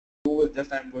do is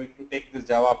just I'm going to take this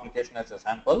Java application as a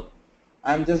sample.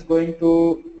 I'm just going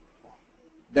to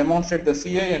demonstrate the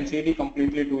CI and CD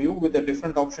completely to you with the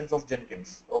different options of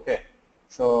Jenkins. Okay.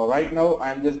 So right now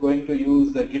I'm just going to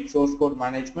use the Git source code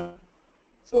management.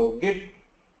 So Git,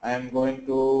 I am going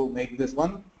to make this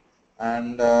one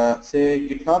and say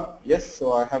GitHub. Yes,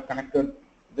 so I have connected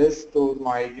this to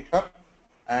my GitHub,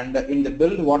 and in the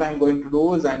build what I'm going to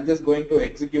do is I'm just going to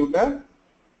execute a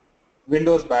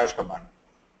Windows bash command.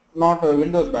 Not a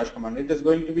Windows bash command. It is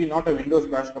going to be not a Windows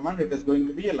bash command. It is going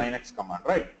to be a Linux command,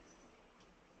 right?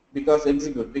 Because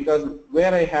execute, because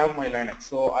where I have my Linux,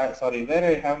 so where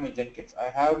I have my Jenkins, I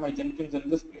have my Jenkins in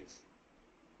this place.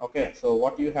 Okay, so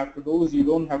what you have to do is you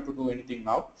don't have to do anything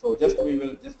now. So we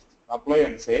will just apply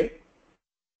and save.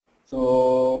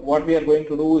 So what we are going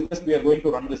to do is just we are going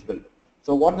to run this build.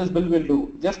 So what this build will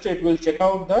do, just it will check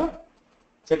out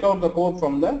the code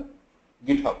from the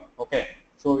GitHub. Okay,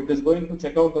 so it is going to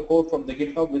check out the code from the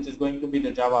GitHub, which is going to be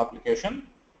the Java application.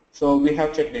 So we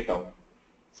have checked it out.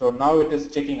 So now it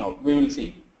is checking out. We will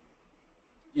see.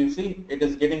 You see, it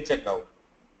is getting checked out.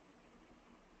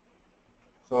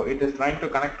 So it is trying to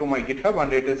connect to my GitHub,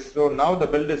 and it is, so now the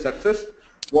build is success.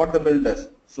 What the build does?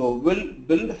 So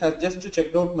build has just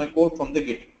checked out my code from the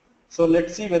Git. So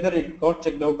let's see whether it got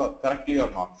checked out correctly or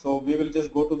not. So we will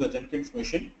just go to the Jenkins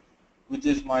machine, which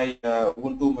is my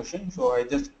Ubuntu machine. So I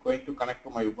just going to connect to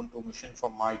my Ubuntu machine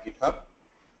from my GitHub.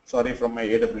 Sorry, from my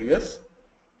AWS.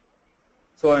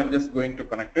 So I'm just going to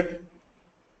connect it.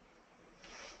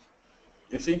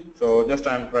 You see, so just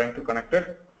I'm trying to connect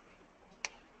it.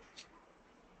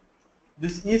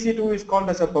 This EC2 is called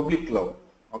as a public cloud,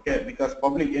 okay, because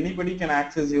anybody can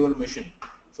access your machine.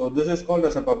 So this is called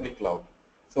as a public cloud.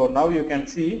 So now you can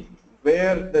see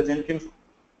where the Jenkins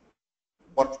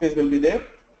workspace will be there,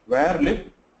 where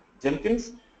lib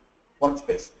Jenkins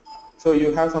workspace. So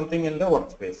you have something in the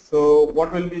workspace. So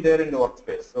what will be there in the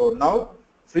workspace? So now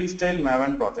freestyle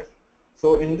Maven project.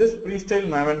 So in this freestyle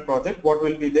Maven project, what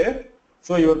will be there?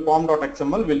 So your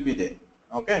pom.xml will be there,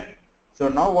 okay. So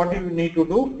now what you need to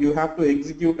do, you have to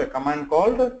execute a command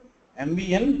called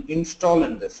mvn install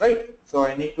in this, right? So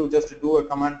I need to just do a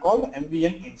command called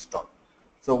mvn install.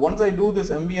 So once I do this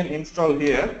mvn install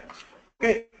here,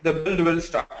 okay, the build will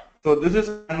start. So this is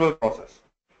an manual process.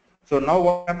 So now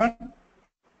what happened?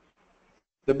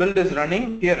 The build is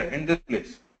running here in this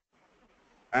place,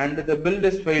 and the build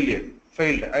is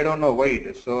failed. I don't know why it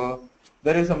is. So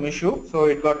there is some issue, so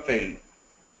it got failed.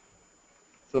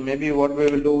 So maybe what we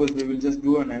will do is we will just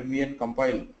do an mvn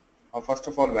compile, or first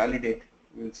of all validate.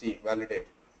 We will see validate.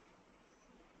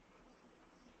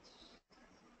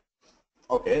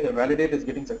 Okay, the validate is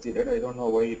getting succeeded. I don't know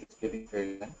why it is getting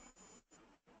failed.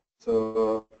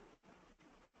 So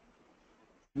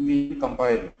we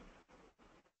compile.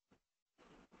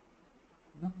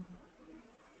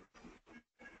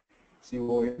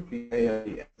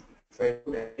 COMPILE. If I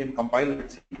can compile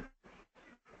it,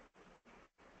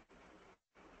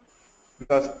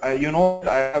 because you know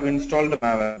I have installed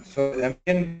Maven, so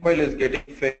mvn compile is getting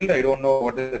failed. I don't know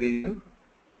what is the reason.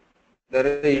 There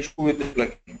is an issue with the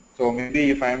plugin. So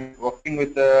maybe if I am working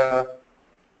with the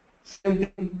same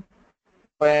thing,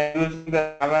 if I am using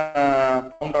the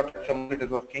Maven pom.xml, it is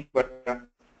working, but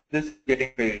this is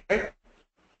getting failed, right?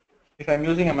 If I am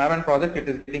using a Maven project, it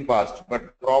is getting passed. But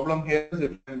the problem here is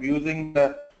if I am using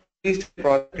the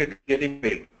project, it is getting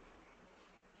failed.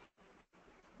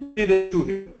 You see the issue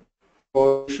here.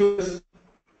 So issue is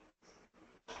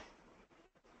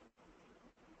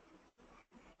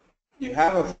you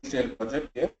have a freestyle project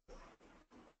here.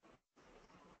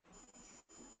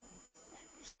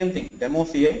 Same thing, demo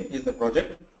CI is the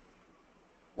project.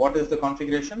 What is the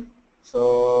configuration?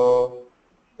 So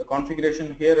the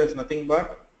configuration here is nothing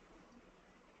but,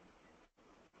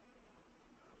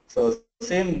 so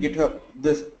same GitHub,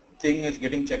 this thing is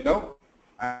getting checked out.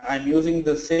 I'm using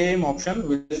the same option,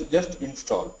 which is just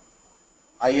install,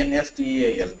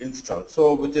 install, install.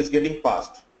 So which is getting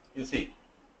passed. You see,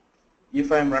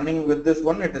 if I'm running with this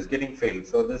one, it is getting failed.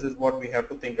 So this is what we have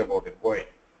to think about it. Why?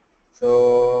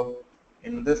 So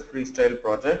in this freestyle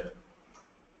project,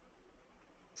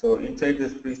 so inside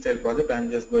this freestyle project,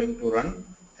 I'm just going to run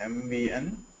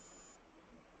mvn.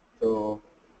 So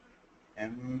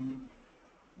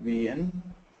mvn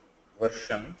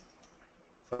version.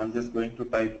 So I'm just going to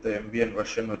type the mvn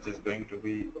version, which is going to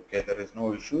be, okay, there is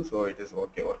no issue, so it is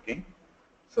okay working.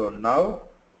 So now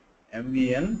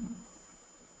mvn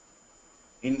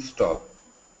install.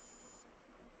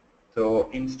 So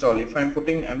install, if I'm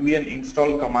putting mvn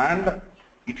install command,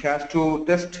 it has to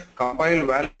test, compile,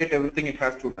 validate, everything it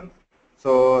has to done.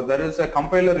 So there is a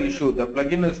compiler issue. The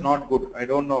plugin is not good. I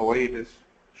don't know why it is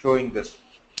showing this.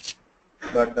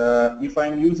 But if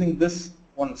I'm using this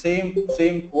one same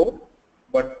code,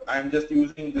 but I'm just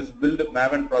using this build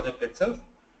Maven project itself,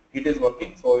 it is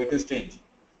working. So it is changed.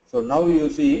 So now you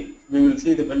see, we will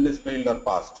see the build is failed or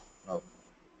passed now.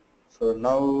 So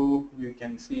now you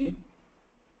can see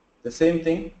the same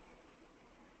thing,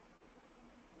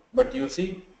 but you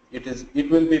see it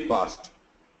will be passed.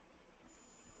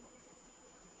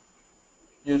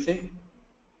 You see,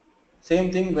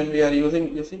 same thing when we are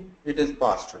using, you see, it is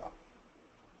passed now.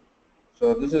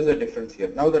 So this is the difference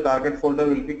here. Now the target folder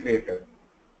will be created.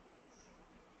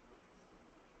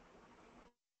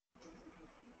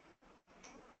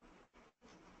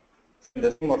 In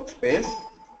the same workspace,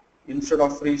 instead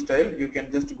of freestyle, you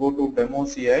can just go to demo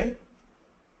CI.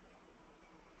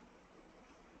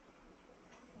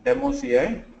 Demo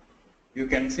CI. You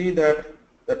can see that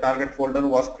the target folder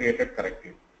was created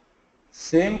correctly.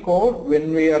 Same code,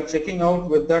 when we are checking out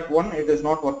with that one, it is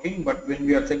not working, but when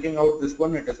we are checking out this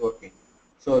one, it is working.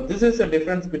 So this is the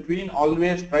difference between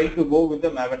always try to go with the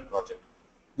Maven project.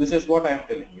 This is what I am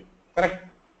telling you. Correct?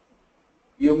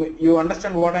 You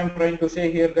understand what I am trying to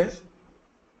say here, guys?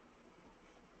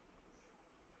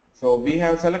 So we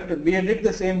have selected, we did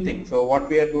the same thing. So what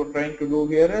we are trying to do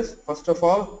here is, first of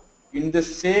all, in the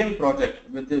same project,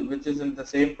 which is in the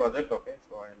same project, okay,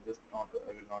 so I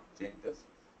will not change this.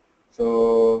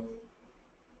 So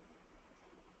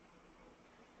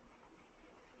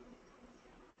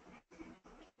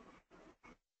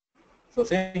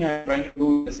same thing I am trying to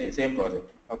do in the same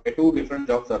project. Okay, two different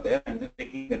jobs are there. I'm just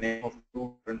taking the name of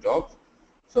two different jobs.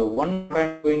 So one what I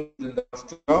am doing in the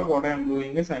first job, what I am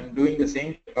doing is I am doing the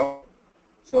same checkout.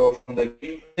 So from the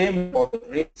same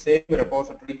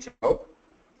repository checkout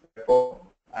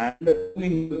and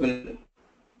doing the build.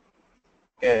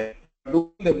 Okay,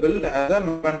 doing the build as a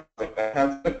Maven project. I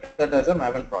have selected that as a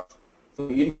Maven project. So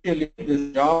initially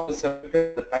this job is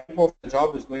selected, the type of the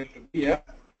job is going to be a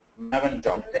Maven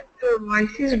job. Your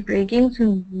voice is breaking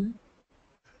soon.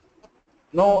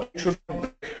 No, it should not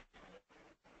break.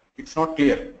 It's not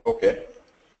clear. Okay.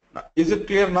 Now, is it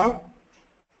clear now?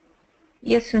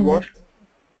 Yes, Sundar.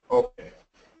 Okay.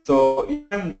 So if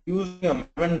I'm using a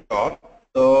Maven job,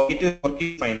 so it is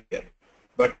working fine here.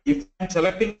 But if I'm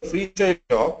selecting a freestyle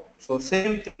job, so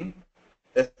same thing,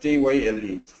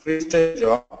 STYLE, freestyle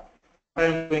job. What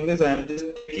I'm doing is I'm just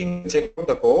check out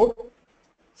the code.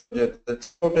 So the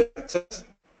checkout access.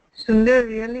 Sundar,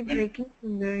 really breaking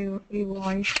Sundar, your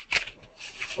voice.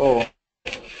 Oh,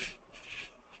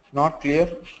 not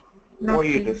clear. Not Why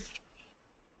clear. it is?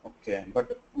 Okay,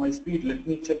 but my speed. Let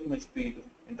me check my speed.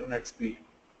 Internet speed.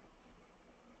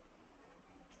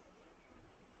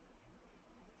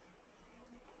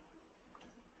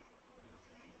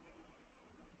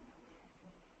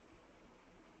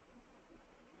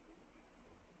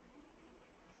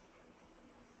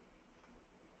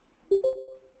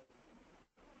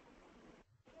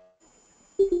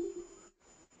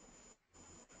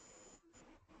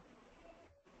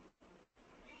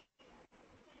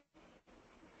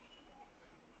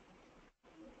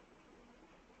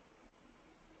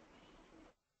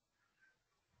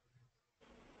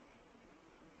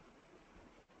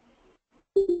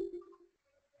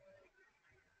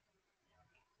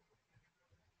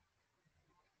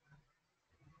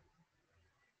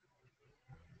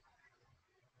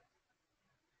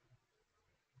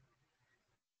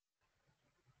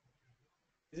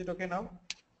 Is it okay now?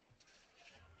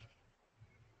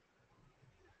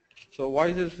 So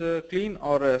voice is clean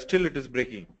or still it is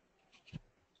breaking?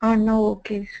 Oh, no,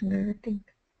 okay, Sundar, I think.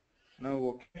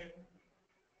 No, okay.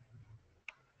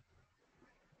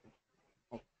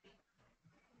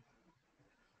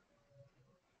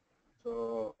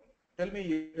 So tell me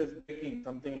if it is breaking,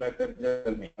 something like that, just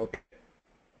tell me. Okay.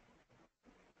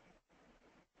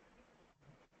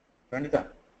 Pranita,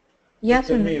 Yeah, just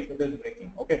tell me Sundar. if it is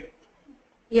breaking. Okay.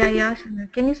 Yeah,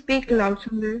 Sundar. Can you speak loud,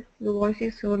 Sundar? Your voice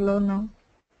is so low now.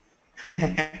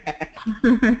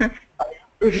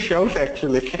 To shout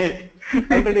actually.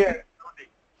 Already I'm shouting,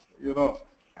 you know.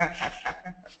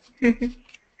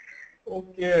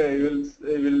 Okay, I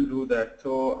will do that.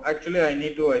 So actually I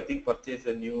need to, I think, purchase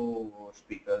a new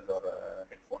speakers or a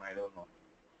headphone. I don't know.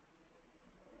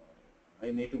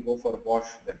 I need to go for Bosch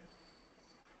then.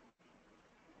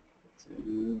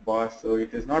 Bosch. So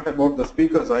it is not about the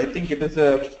speakers. I think it is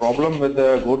a problem with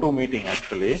the GoToMeeting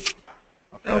actually.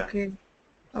 Okay.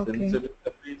 Okay, Since okay. it is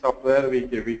a free software,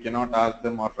 we cannot ask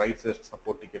them or write a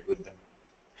support ticket with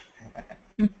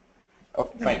them.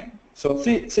 Okay, fine. So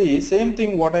see, same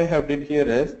thing what I have did here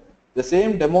is the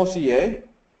same demo CA,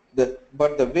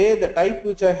 but the way the type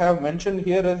which I have mentioned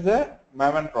here is the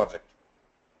Maven project.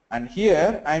 And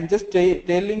here I am just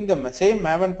tailing the same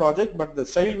Maven project, but the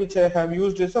style which I have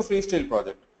used is a freestyle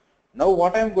project. Now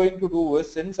what I am going to do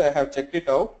is, since I have checked it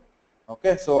out,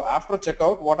 okay, so after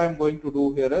checkout, what I am going to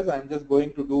do here is I am just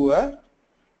going to do a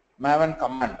Maven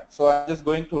command. So I am just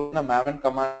going to run a Maven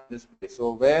command in this place.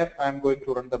 So where I am going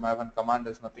to run the Maven command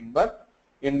is nothing but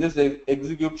in this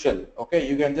execute shell. Okay,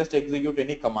 you can just execute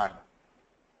any command.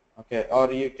 Okay,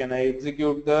 or you can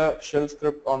execute the shell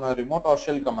script on a remote or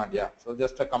shell command. Yeah, so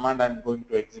just a command I'm going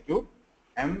to execute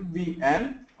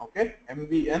mvn. Okay,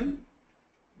 mvn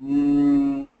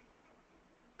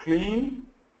clean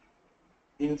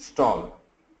install.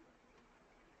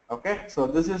 Okay, so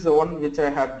this is the one which I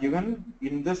have given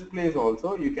in this place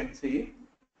also. You can see.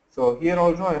 So here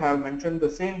also I have mentioned the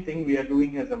same thing we are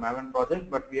doing as a Maven project,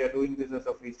 but we are doing this as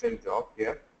a freestyle job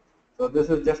here. So this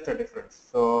is just a difference.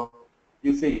 So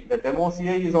you see the demo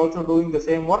CA is also doing the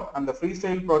same work and the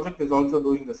freestyle project is also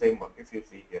doing the same work, if you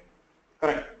see here.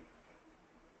 Correct.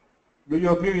 Do you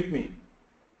agree with me?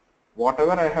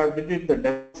 Whatever I have did in the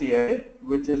demo CA,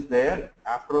 which is there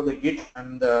after the git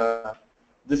and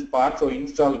this part, so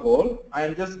install goal, I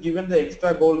am just given the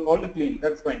extra goal called clean.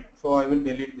 That's fine. So I will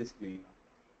delete this clean.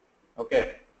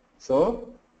 Okay. So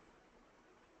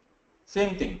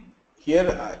same thing.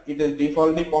 Here it is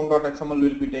defaultly pom.xml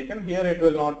will be taken. Here it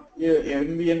will not. Here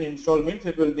mvn install means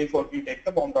it will defaultly take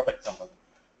the pom.xml.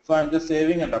 So I am just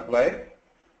saving and apply.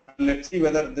 And let's see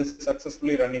whether this is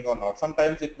successfully running or not.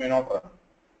 Sometimes it may not run.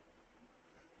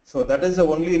 So that is the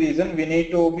only reason we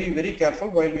need to be very careful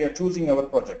while we are choosing our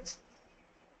projects.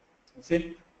 You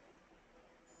see?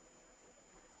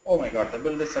 Oh my God, the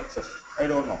build is success. I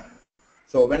don't know.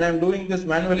 So when I am doing this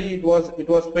manually, it was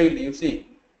failed. You see,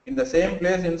 in the same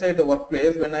place inside the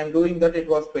workplace, when I am doing that, it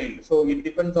was failed. So it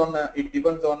depends on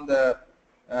the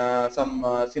some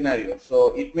scenario.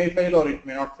 So it may fail or it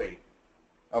may not fail.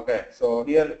 Okay. So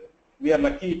here we are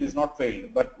lucky it is not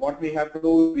failed. But what we have to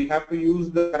do, we have to use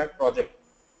the correct project.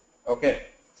 Okay.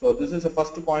 So this is the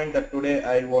first point that today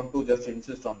I want to just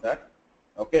insist on that.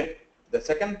 Okay. The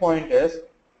second point is,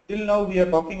 till now we are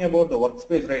talking about the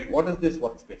workspace, right? What is this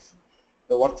workspace?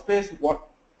 The workspace, what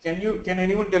can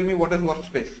anyone tell me what is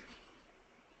workspace?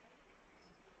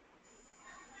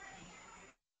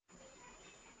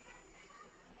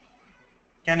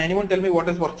 Can anyone tell me what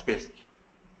is workspace?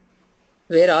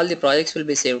 Where all the projects will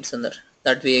be saved, Sundar,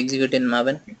 that we execute in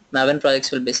Maven. Maven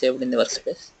projects will be saved in the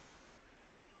workspace.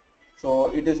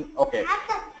 So it is okay.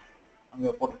 I'm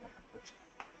going to put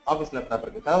office laptop.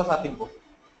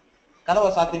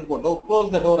 Close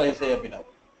the door, I say now.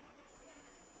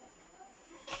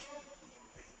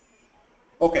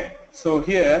 Okay, so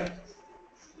here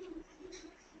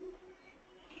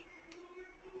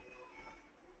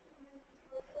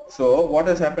so what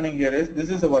is happening here is, this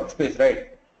is a workspace,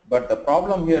 right? But the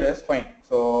problem here is, fine,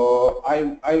 so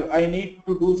I need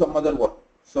to do some other work.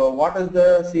 So what is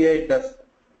the CI does?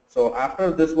 So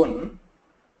after this one,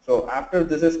 so after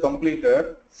this is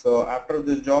completed, so after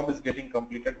this job is getting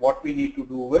completed, what we need to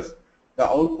do is, the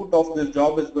output of this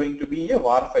job is going to be a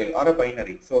var file or a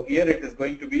binary. So here it is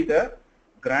going to be the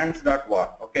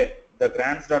grants.var. Okay, the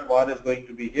grants.var is going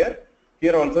to be here.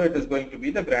 Here also it is going to be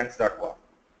the grants.var.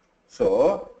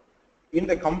 So in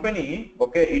the company,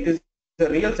 okay, it is the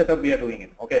real setup we are doing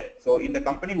it. Okay, so in the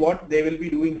company, what they will be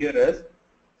doing here is,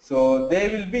 so they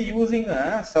will be using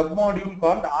a submodule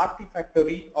called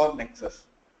Artifactory or Nexus,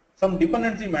 some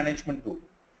dependency management tool.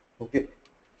 Okay,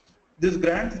 this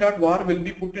grants.var will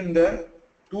be put in the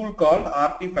tool called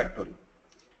Artifactory.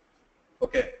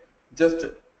 Okay, just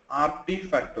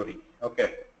Artifactory.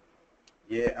 Okay,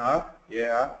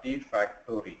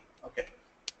 Artifactory. Okay.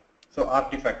 So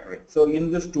Artifactory. So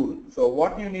in this tool, so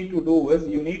what you need to do is,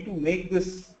 you need to make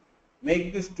this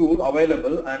tool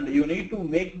available, and you need to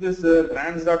make this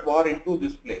grants.var into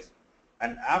this place.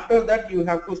 And after that, you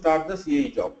have to start the CI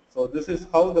job. So this is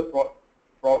how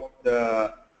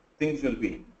the things will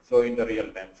be. So in the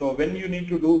real time. So when you need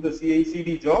to do the CI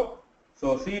CD job,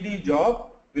 so CD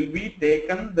job will be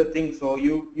taken the thing. So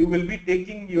you will be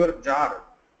taking your jar,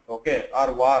 okay,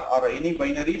 or var or any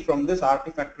binary from this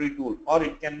Artifactory tool, or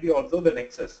it can be also the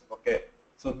Nexus. Okay,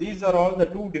 so these are all the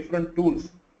two different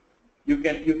tools. You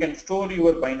can store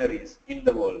your binaries in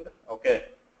the world. Okay,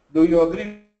 do you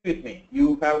agree with me?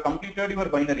 You have completed your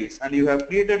binaries and you have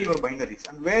created your binaries,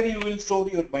 and where you will store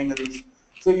your binaries?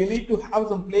 So you need to have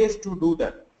some place to do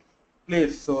that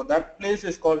place. So that place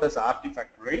is called as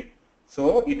Artifactory.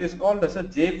 So it is called as a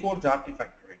JForge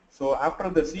Artifactory. So after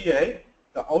the CI,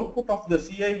 the output of the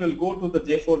CI will go to the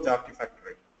JForge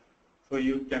Artifactory. So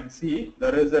you can see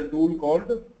there is a tool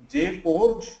called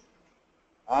JForge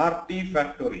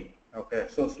Artifactory. Okay,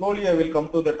 so slowly I will come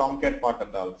to the Tomcat part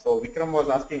and all. So Vikram was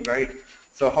asking, right?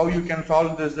 So how you can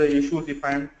solve this issues if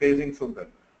I am facing Sundar?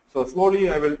 So slowly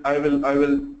I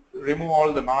will remove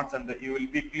all the knots and you will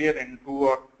be clear in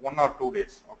 1 or 2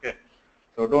 days. Okay,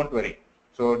 so don't worry.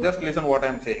 So just listen what I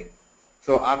am saying.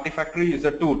 So Artifactory is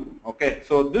a tool. Okay,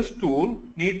 so this tool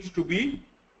needs to be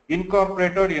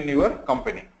incorporated in your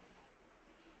company.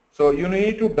 So you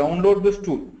need to download this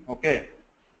tool. Okay,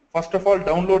 first of all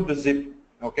download the zip.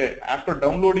 Okay, after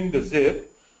downloading the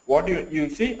zip, what you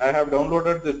see, I have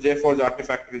downloaded this JForge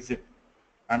Artifactory zip,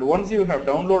 and once you have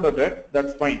downloaded it,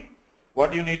 that's fine.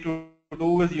 What you need to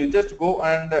do is you just go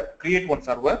and create one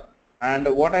server, and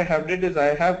what I have did is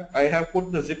I have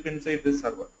put the zip inside this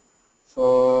server.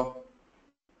 So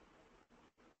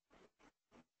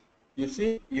you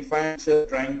see, if I am just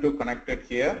trying to connect it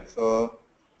here, so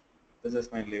this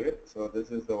is my leave it. So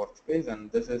this is the workspace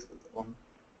and this is the one.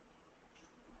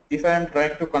 If I am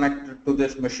trying to connect it to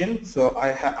this machine, so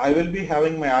I will be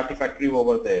having my Artifactory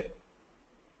over there.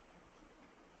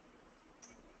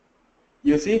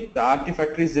 You see the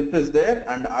Artifactory zip is there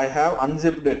and I have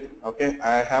unzipped it. Okay,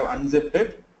 I have unzipped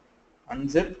it,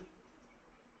 unzipped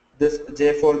this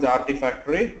JForge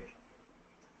Artifactory.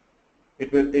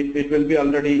 It will be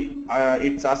already,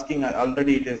 it's asking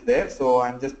already it is there, so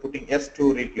I'm just putting S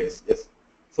to replace. Yes,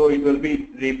 so it will be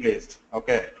replaced.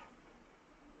 Okay,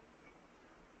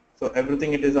 so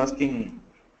everything it is asking,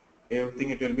 everything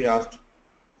it will be asked.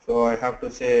 So I have to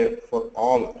say for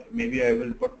all, maybe I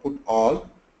will put all.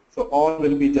 So all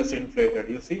will be just inflated,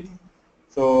 you see.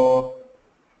 So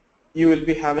you will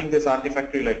be having this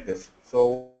Artifactory like this.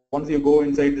 So once you go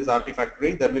inside this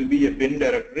Artifactory, there will be a bin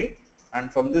directory, and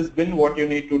from this bin what you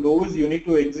need to do is you need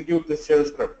to execute this shell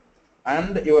script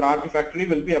and your Artifactory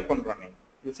will be up and running.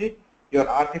 You see, your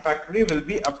Artifactory will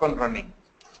be up and running.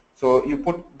 So you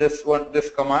put this one, this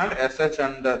command sh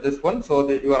and this one, so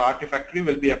that your Artifactory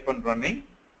will be up and running.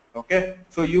 Okay,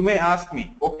 so you may ask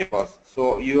me, okay boss,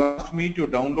 so you asked me to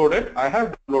download it, I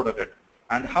have downloaded it,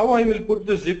 and how I will put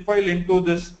the zip file into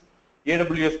this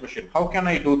AWS machine, how can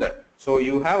I do that? So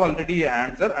you have already an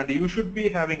answer, and you should be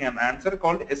having an answer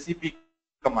called SCP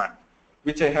command,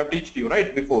 which I have teached you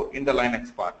right before in the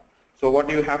Linux part. So what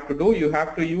you have to do, you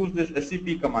have to use this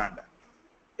SCP command.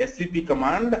 SCP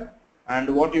command,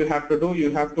 and what you have to do,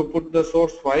 you have to put the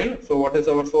source file. So what is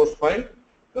our source file?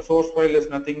 The source file is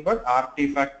nothing but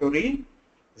Artifactory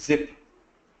zip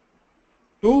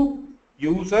to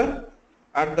user@server,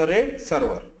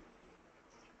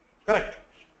 correct,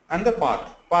 and the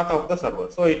path of the server.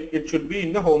 So it should be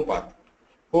in the home path,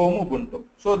 home Ubuntu.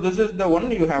 So this is the one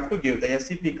you have to give, the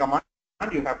SCP command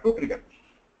you have to trigger.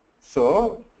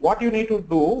 So what you need to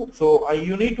do, so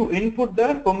you need to input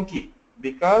the perm key,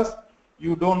 because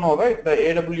you don't know, right, the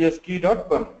AWS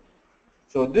key.perm.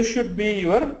 So this should be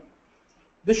your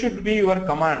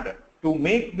command to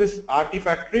make this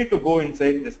Artifactory to go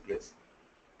inside this place.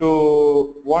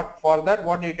 To what, for that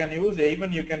what you can use,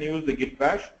 even you can use the git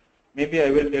bash. Maybe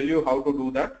I will tell you how to do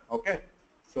that. Okay,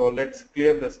 so let's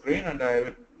clear the screen and I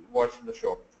will watch the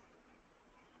show.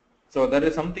 So there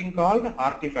is something called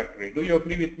Artifactory. Do you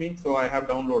agree with me? So I have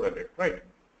downloaded it, right?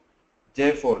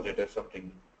 JForge, it is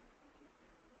something.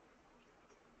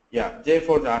 Yeah,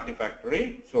 JForge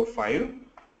Artifactory. So file.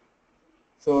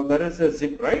 So there is a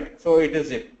zip, right? So it is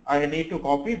zip. I need to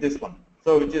copy this one.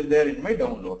 So which is there in my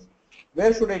downloads.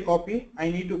 Where should I copy? I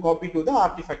need to copy to the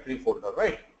Artifactory folder,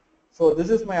 right? So this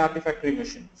is my Artifactory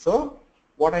machine. So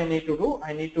what I need to do,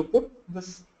 I need to put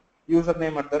this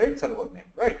username@server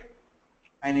name, right?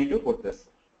 I need to put this.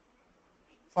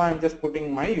 So I'm just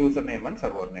putting my username and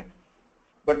server name.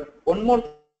 But one more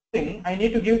thing, I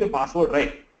need to give the password,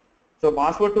 right? So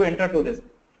password to enter to this.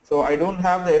 So I don't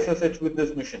have the SSH with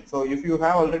this machine. So if you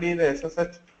have already the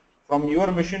SSH from your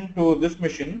machine to this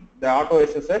machine, the auto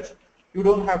SSH, you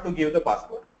don't have to give the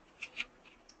password.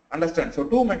 Understand? So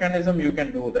two mechanism you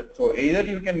can do that. So either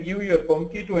you can give your perm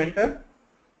key to enter,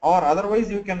 or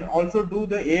otherwise you can also do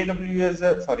the AWS,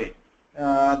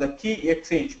 the key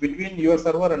exchange between your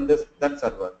server and that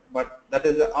server. But that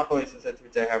is the auto SSH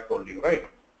which I have told you, right?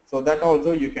 So that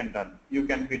also you can done. You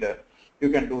can be there. You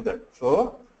can do that.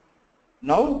 So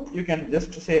now you can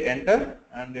just say enter,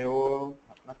 and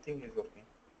nothing is working.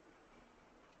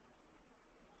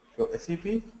 So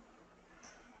SCP,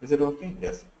 is it working?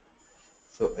 Yes.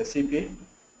 So SCP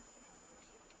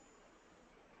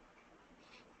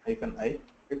 -I,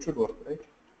 it should work, right?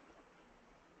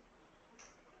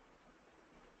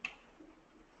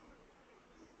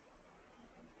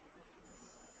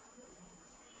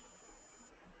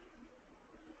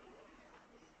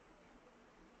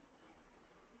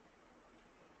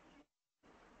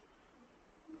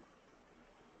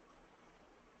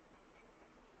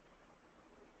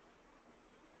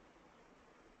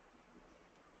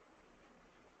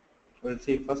 We'll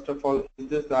see first of all, is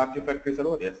this the Artifactory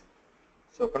server? Yes.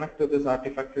 So connect to this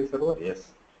Artifactory server. Yes.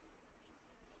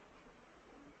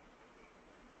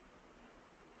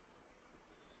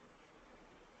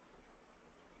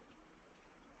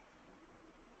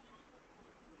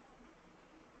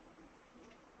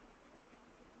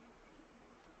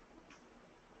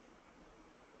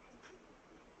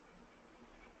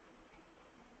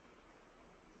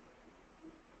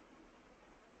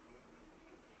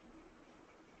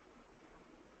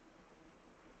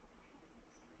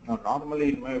 Now,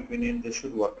 normally, in my opinion, this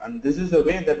should work. And this is a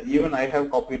way that even I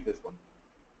have copied this one.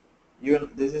 Even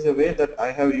this is a way that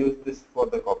I have used this for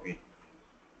the copy.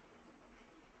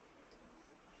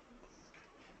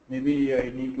 Maybe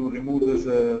I need to remove this.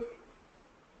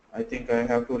 I think I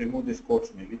have to remove this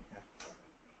quotes maybe. Yeah.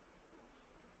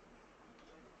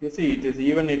 You see, it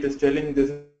is telling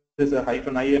this is a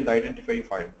 -i and the identify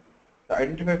file. The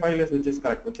identify file is which is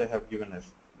correct, which I have given us.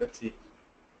 Let's see.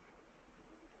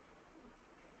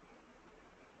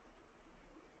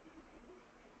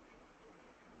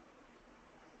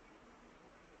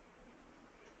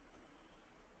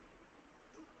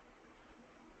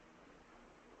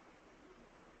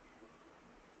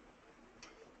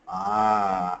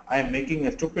 I am making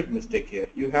a stupid mistake here.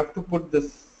 You have to put this,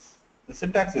 the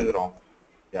syntax is wrong.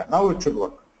 Yeah, now it should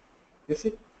work. You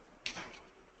see?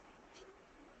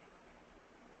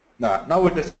 Now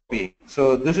it is copying.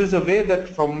 So this is a way that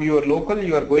from your local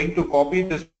you are going to copy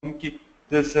this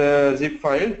zip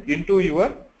file into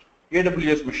your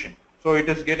AWS machine. So it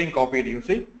is getting copied, you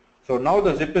see. So now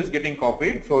the zip is getting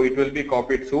copied, so it will be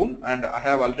copied soon, and I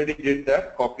have already did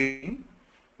that copying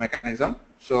mechanism.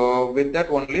 So with that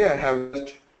only I have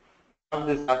just start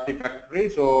this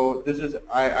Artifactory. So this is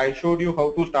I showed you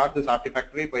how to start this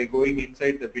Artifactory by going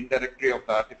inside the bin directory of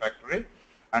the Artifactory.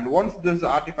 And once this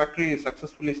Artifactory is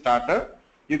successfully started,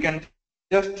 you can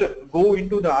just go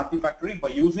into the Artifactory by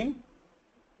using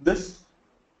this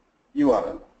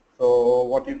URL. So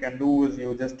what you can do is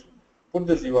you just put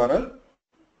this URL.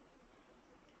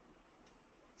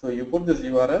 So you put this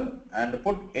URL and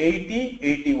put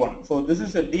 8081. So this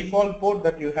is a default port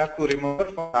that you have to remember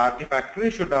for the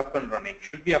Artifactory should be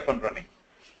up and running.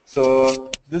 So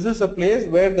this is a place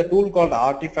where the tool called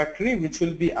Artifactory which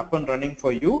will be up and running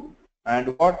for you.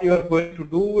 And what you are going to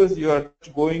do is you are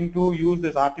going to use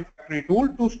this Artifactory tool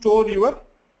to store your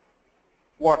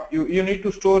you need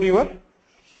to store your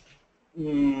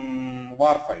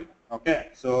var file. Okay,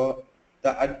 so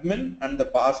the admin and the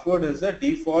password is the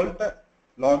default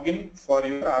login for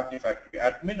your Artifactory.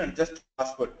 Admin and just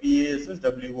password,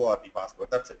 PASSWORD password.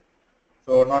 That's it.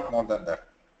 So not more than that.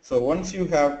 So once you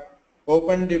have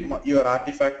opened your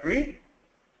Artifactory,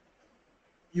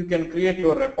 you can create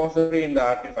your repository in the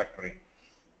Artifactory.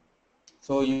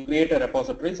 So you create a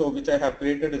repository. So which I have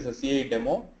created is a CI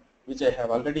demo, which I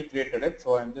have already created it.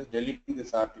 So I'm just deleting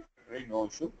this Artifactory, no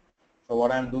issue. So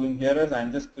what I'm doing here is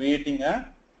I'm just creating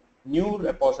a new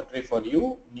repository for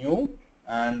you, new,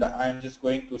 and I'm just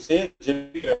going to say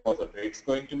generic repository. It's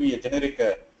going to be a generic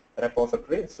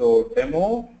repository. So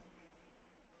demo,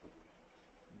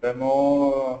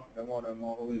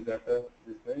 who is that?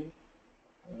 This guy?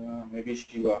 Maybe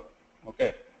Shiva.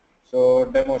 Okay. So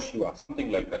demo Shiva,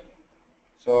 something like that.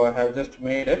 So I have just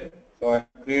made it. So I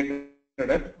have created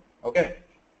it. Okay.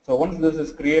 So once this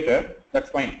is created, that's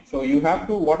fine. So you have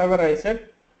to, whatever I said,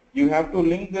 you have to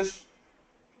link this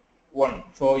one.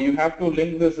 So you have to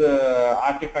link this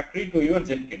Artifactory to your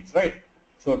Jenkins, right?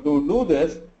 So to do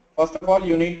this, first of all,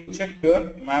 you need to check your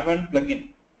Maven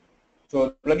plugin. So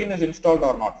the plugin is installed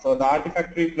or not. So the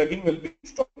Artifactory plugin will be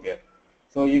installed here.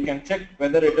 So you can check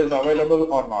whether it is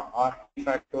available or not.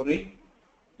 Artifactory,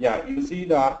 yeah, you see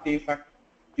the Artifact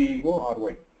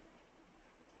TORY,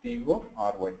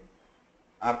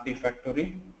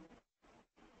 Artifactory.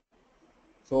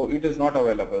 So it is not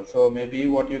available. So maybe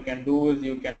what you can do is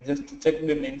you can just check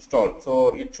in install. So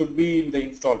it should be in the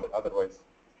installed otherwise.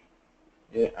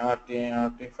 Yeah,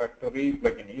 Artifactory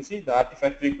plugin. You see the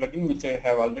Artifactory plugin which I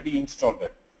have already installed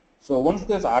it. So once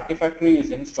this Artifactory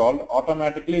is installed,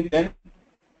 automatically then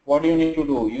what you need to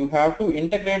do? You have to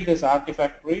integrate this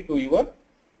Artifactory to your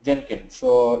Jenkins.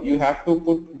 So you have to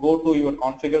go to your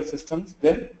configure systems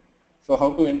then. So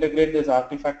how to integrate this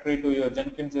Artifactory to your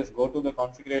Jenkins is go to the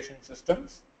configuration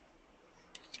systems.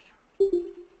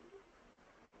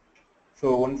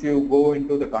 So once you go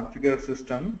into the configure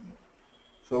system,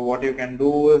 so what you can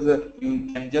do is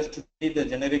you can just see the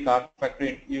generic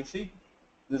Artifactory. You see,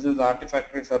 this is the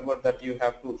Artifactory server that you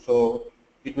have to. So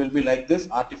it will be like this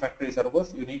Artifactory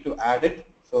servers. You need to add it.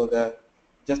 So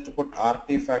just to put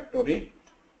Artifactory,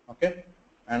 okay,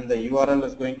 and the URL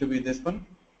is going to be this one.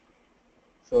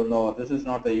 So no, this is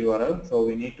not the URL. So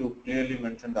we need to clearly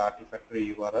mention the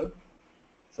Artifactory URL.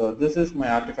 So this is my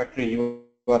Artifactory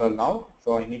URL now.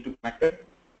 So I need to connect it.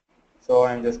 So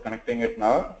I'm just connecting it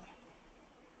now.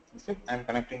 You see, I'm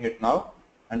connecting it now.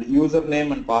 And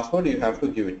username and password you have to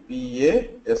give it.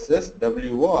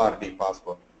 PASSWORD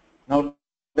password. Now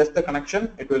test the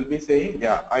connection. It will be saying,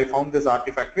 yeah, I found this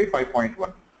Artifactory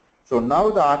 5.1. So now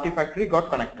the Artifactory got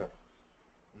connected.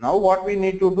 Now what we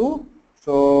need to do?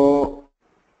 So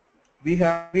we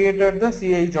have created the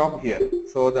CI job here.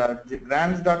 So the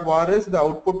grants.var is the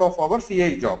output of our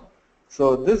CI job.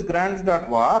 So this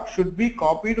grants.var should be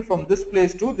copied from this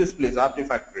place to this place,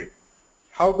 Artifactory.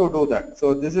 How to do that?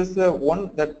 So this is the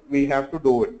one that we have to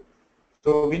do it.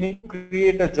 So we need to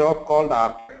create a job called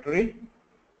Artifactory.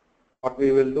 What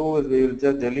we will do is we will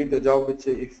just delete the job which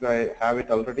if I have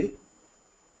it already.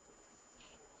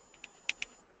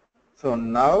 So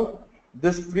now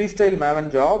this freestyle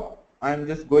Maven job, I am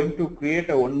just going to create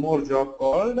a one more job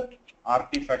called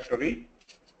Artifactory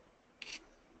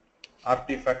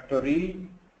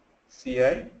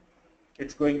CI.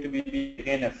 It's going to be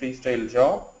again a freestyle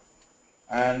job,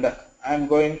 and I'm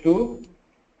going to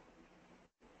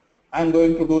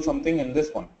do something in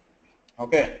this one.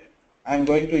 Okay, I'm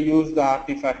going to use the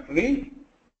Artifactory.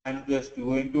 I'm just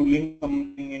going to link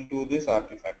something into this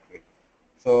Artifactory.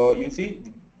 So you see,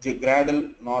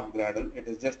 Gradle, not Gradle, it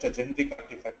is just a generic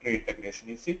Artifactory integration.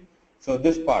 You see, so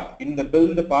this part in the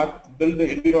build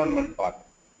environment part.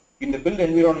 In the build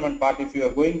environment part, if you are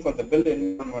going for the build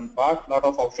environment part, lot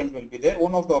of options will be there.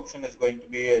 One of the option is going to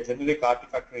be a generic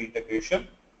Artifactory integration.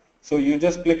 So you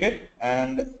just click it,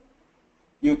 and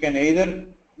you can either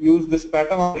use this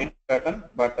pattern or any pattern,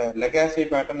 but legacy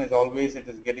pattern is always it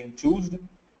is getting chosen.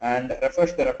 And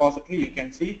refresh the repository, you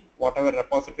can see whatever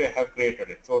repository I have created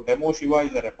it. So demo Shiva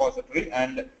is a repository,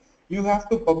 and you have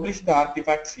to publish the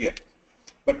artifacts here.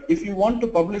 But if you want to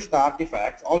publish the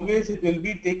artifacts, always it will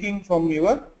be taking from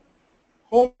your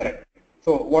home directory.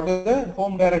 So what is the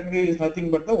home directory is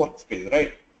nothing but the workspace,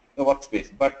 right? The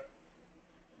workspace. But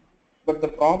the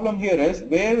problem here is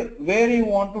where you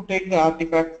want to take the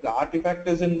artifact. The artifact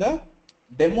is in the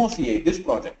demo CI, this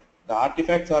project. The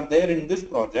artifacts are there in this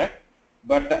project.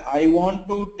 But I want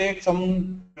to take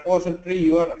some repository.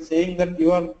 You are saying that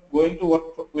you are going to work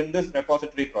in this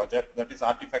repository project, that is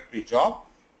Artifactory job,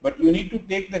 but you need to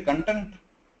take the content,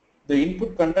 the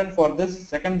input content for this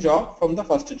second job from the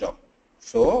first job.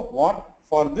 So what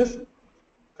for this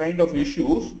kind of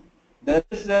issues, there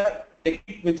is a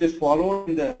technique which is followed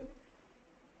in the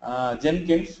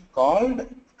Jenkins called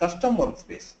custom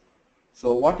workspace.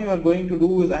 So what you are going to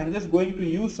do is I am just going to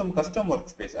use some custom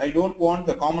workspace. I don't want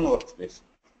the common workspace.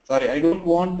 Sorry, I don't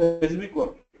want the specific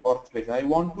workspace. I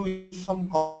want to use some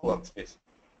common workspace.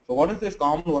 So what is this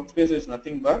common workspace is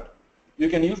nothing but you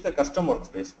can use the custom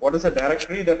workspace. What is the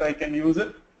directory that I can use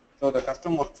it? So the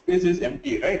custom workspace is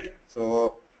empty, right?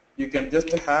 So you can just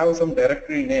have some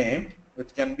directory name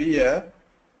which can be a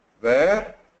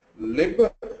where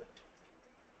lib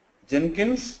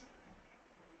Jenkins.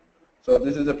 So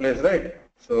this is the place, right?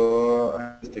 So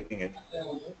I'm just taking it.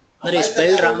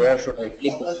 So where should I?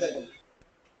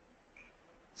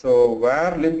 So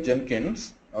where lib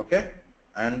Jenkins, okay?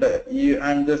 And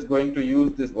I'm just going to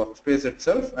use this workspace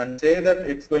itself and say that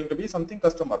it's going to be something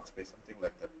custom workspace, something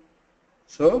like that.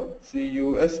 So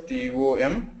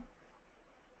custom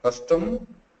custom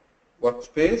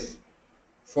workspace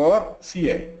for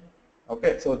CI.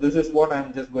 Okay, so this is what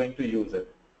I'm just going to use it.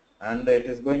 And it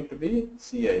is going to be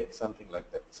CI, something like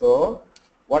that. So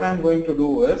what I'm going to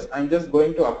do is I'm just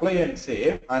going to apply and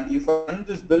save, and if I run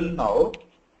this build now,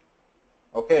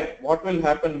 okay, what will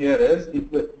happen here is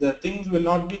the things will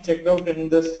not be checked out in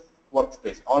this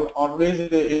workspace. Always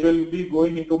it will be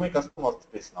going into my custom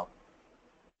workspace now.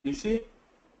 You see,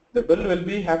 the build will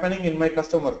be happening in my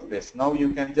custom workspace. Now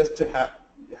you can just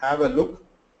have a look.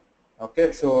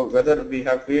 Okay, so whether we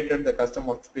have created the custom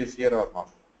workspace here or not.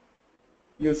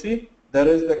 You see, there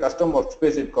is the custom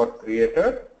workspace it got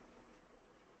created.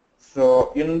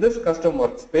 So in this custom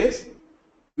workspace,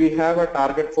 we have a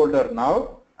target folder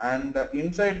now, and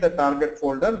inside the target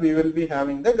folder, we will be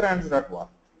having the grants.var.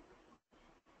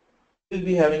 We'll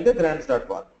be having the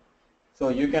grants.var. So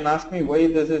you can ask me why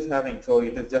this is having. So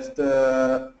it is just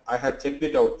I have checked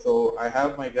it out. So I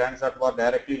have my grants.var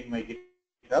directly in my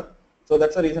GitHub. So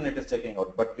that's the reason it is checking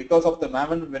out. But because of the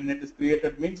Maven, when it is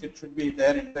created, means it should be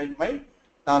there inside my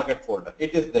target folder.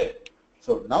 It is there.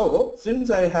 So now, since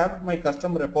I have my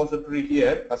custom repository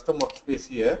here, custom workspace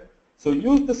here, so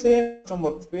use the same custom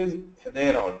workspace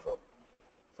there also.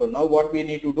 So now what we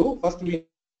need to do, first we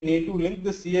need to link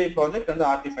the CI project and the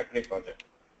Artifactory project.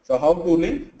 So So how to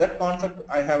link? That concept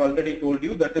I have already told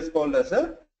you, that is called as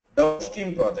a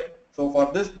downstream project. So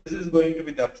for this is going to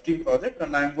be the upstream project,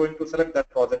 and I am going to select that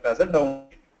project as a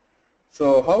downstream.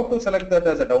 So how to select that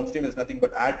as a downstream is nothing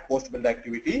but add post build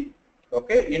activity.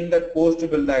 Okay, in that post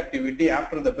build activity,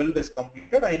 after the build is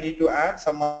completed, I need to add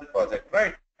some other project,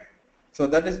 right? So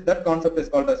that concept is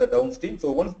called as a downstream. So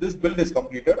once this build is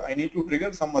completed, I need to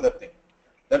trigger some other thing.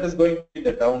 That is going to be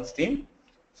the downstream.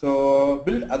 So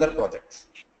build other projects.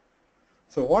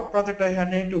 So what project I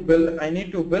need to build? I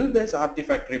need to build this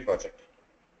Artifactory project.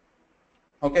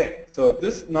 Okay, so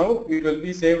this now it will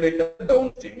be saved as a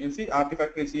downstream. You see,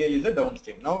 Artifactory CA is a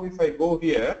downstream. Now if I go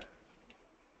here,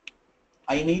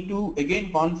 I need to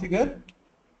again configure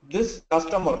this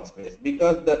custom workspace,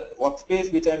 because the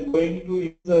workspace which I am going to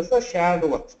use as a shared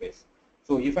workspace.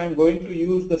 So if I am going to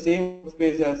use the same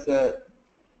workspace as a,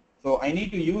 so I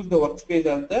need to use the workspace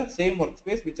as the same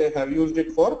workspace which I have used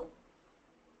it for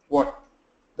what?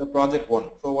 The project one.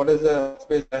 So what is the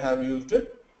workspace I have used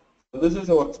it? So this is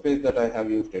a workspace that I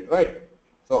have used it, right?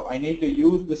 So I need to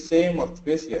use the same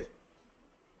workspace here.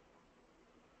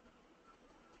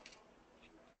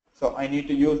 So I need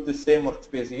to use the same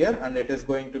workspace here, and it is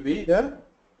going to be the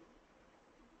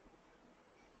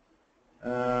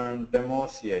demo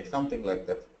CI, something like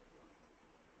that.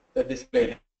 The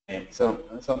display name, so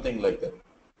something like that.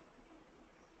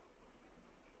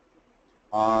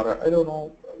 Or I don't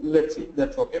know, let's see,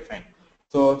 that's okay, fine.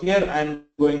 So here I'm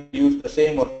going to use the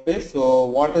same workspace. So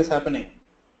what is happening?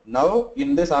 Now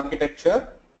in this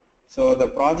architecture, so the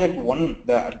project one,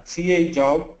 the CI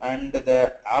job and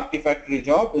the Artifactory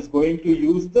job is going to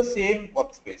use the same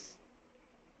workspace.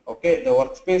 Okay, the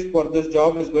workspace for this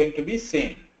job is going to be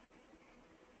same.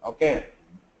 Okay.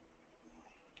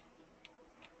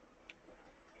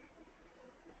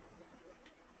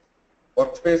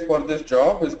 Workspace for this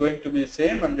job is going to be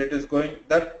same, and it is going,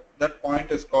 that point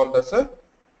is called as a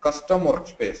custom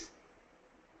workspace.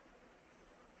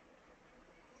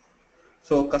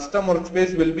 So custom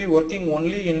workspace will be working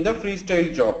only in the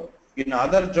freestyle job. In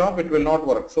other job it will not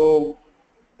work. So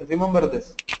remember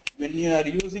this, when you are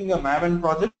using a Maven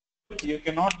project, you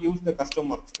cannot use the custom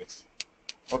workspace.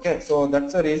 Okay, so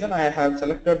that's the reason I have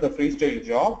selected the freestyle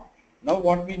job. Now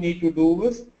what we need to do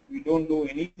is, we don't do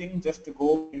anything, just to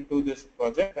go into this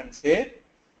project and say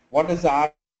what is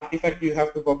the artifact you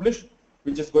have to publish,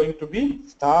 which is going to be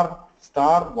star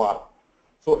var.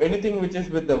 So anything which is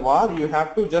with the var, you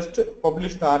have to just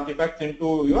publish the artifacts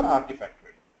into your artifact.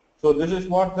 So this is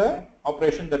what the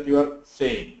operation that you are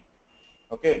saying.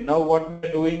 Okay, now what we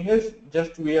are doing is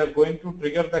just we are going to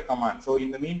trigger the command. So in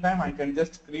the meantime, I can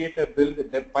just create a build,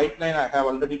 the pipeline I have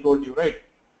already told you, right?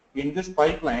 In this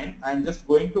pipeline, I am just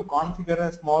going to configure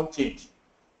a small change.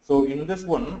 So in this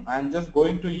one, I am just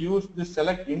going to use this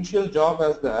select initial job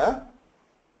as the,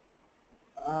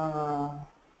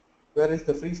 where is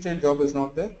the freestyle job is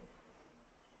not there?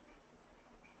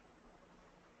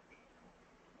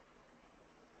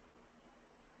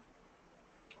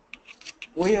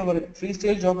 Why our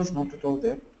freestyle job is not at all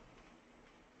there?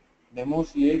 Demo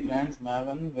CA grants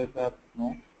Maven web app,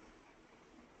 no.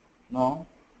 No,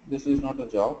 this is not a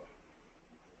job.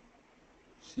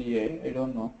 CA, I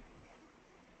don't know.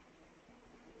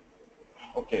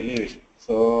 Okay, leave it.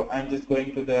 So I'm just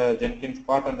going to the Jenkins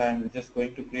part, and I'm just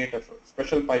going to create a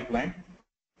special pipeline.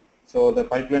 So the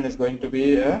pipeline is going to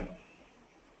be a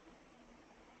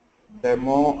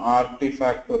demo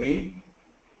artifactory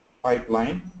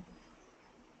pipeline.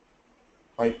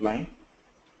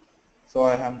 So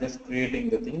I am just creating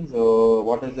the thing. So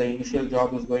what is the initial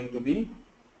job is going to be?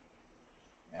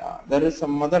 Yeah, there is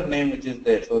some other name which is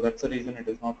there. So that's the reason it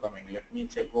is not coming. Let me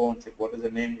check, go and check what is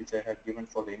the name which I have given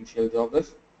for the initial job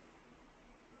is.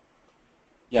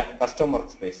 Yeah, custom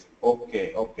workspace.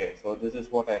 Okay, okay. So this is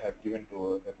what I have given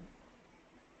to them.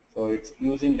 So it's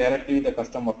using directly the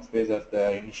custom workspace as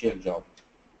the initial job.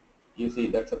 You see,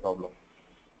 that's a problem.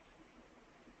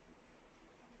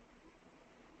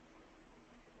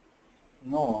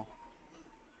 No.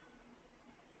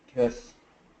 Yes.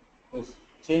 Just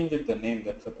change it the name,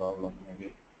 that's a problem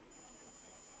maybe.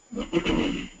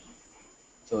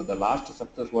 So the last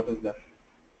success, what is that?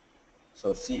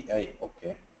 So CI,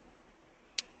 okay.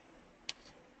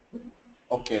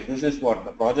 Okay, this is what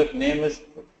the project name is.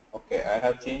 Okay, I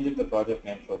have changed the project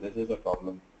name, so this is a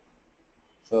problem.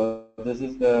 So this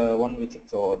is the one which,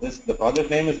 so this, the project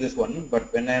name is this one,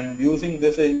 but when I'm using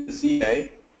this in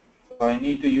CI, so I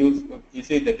need to use, you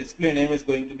see the display name is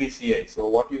going to be CI. So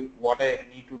what I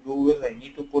need to do is I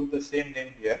need to put the same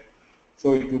name here,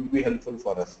 so it would be helpful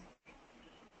for us.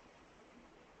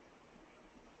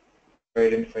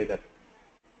 Identify that.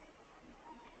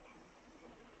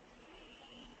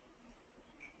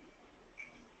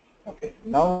 Okay,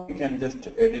 now we can just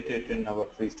edit it in our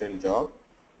freestyle job.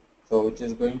 So which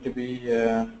is going to be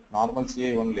normal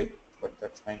CA only, but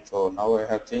that's fine. So now I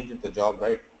have changed the job,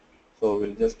 right? So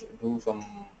we'll just do some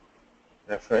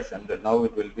refresh, and now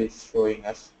it will be showing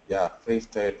us, yeah,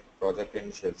 freestyle project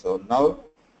initial. So now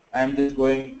I am just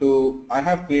going to, I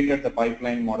have created the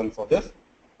pipeline model for this,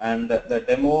 and the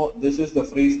demo, this is the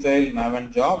freestyle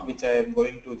Maven job, which I am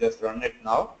going to just run it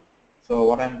now. So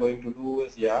what I'm going to do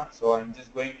is, yeah, so I'm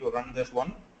just going to run this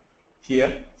one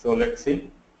here. So let's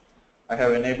see. I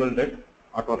have enabled it,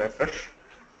 auto refresh.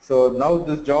 So now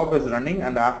this job is running,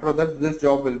 and after that this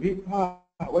job will be,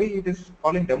 why it is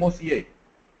calling demo CA?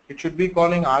 It should be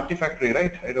calling Artifactory,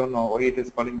 right? I don't know why it is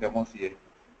calling demo CA.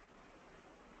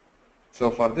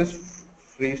 So for this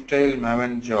freestyle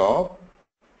Maven job,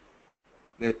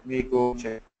 let me go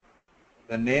check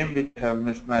the name which I have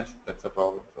mismatched. That's a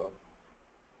problem. So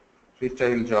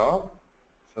freestyle job.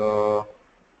 So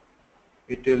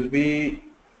it will be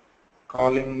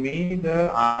calling me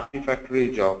the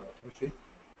Artifactory job. You see.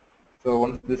 So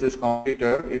once this is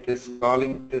completed, it is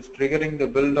triggering the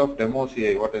build of demo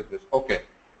CA. What is this? Okay.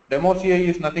 Demo CA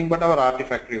is nothing but our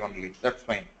Artifactory only. That's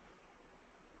fine.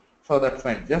 So that's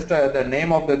fine. Just the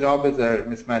name of the job is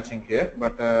mismatching here,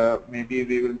 but maybe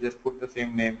we will just put the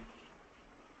same name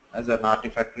as an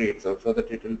Artifactory itself, so that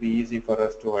it will be easy for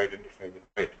us to identify it.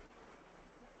 Right.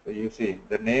 So you see,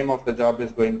 the name of the job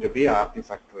is going to be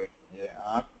Artifactory. Yeah,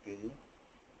 Artifactory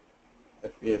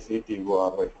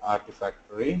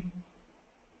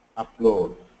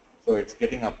upload. So it's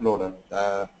getting uploaded.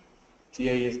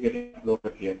 CI is getting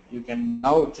uploaded here. You can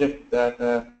now check that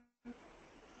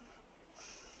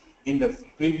in the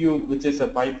preview, which is a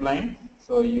pipeline.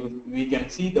 So we can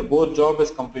see the both job is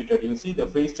completed. You see the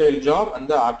freestyle job and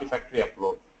the Artifactory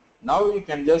upload. Now you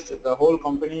can just, the whole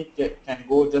company can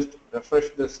go just refresh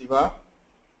the Siva.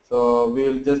 So we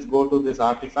will just go to this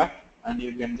artifact, and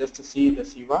you can just see the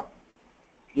Siva.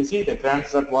 You see the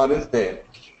Grandstart var is there.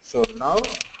 So now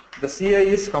the CI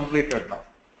is completed now.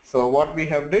 So what we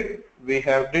have did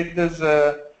this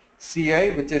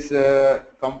CI, which is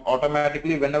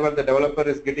automatically whenever the developer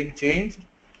is getting changed.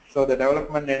 So the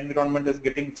development environment is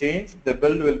getting changed, the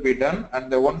build will be done,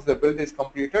 and once the build is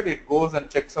completed, it goes and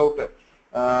checks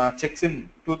in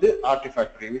to the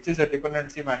Artifactory, which is a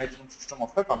dependency management system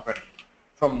of the company.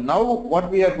 From now, what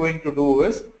we are going to do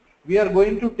is, we are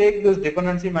going to take this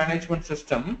dependency management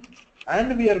system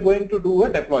and we are going to do a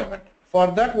deployment. For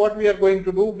that, what we are going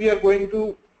to do, we are going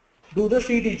to do the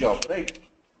CD job, right?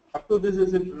 Up to this,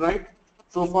 is it right?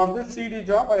 So for this CD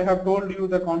job, I have told you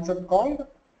the concept called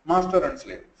master and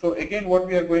slave. So again, what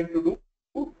we are going to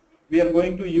do, we are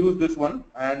going to use this one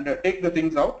and take the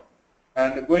things out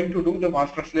and going to do the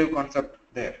master slave concept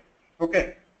there.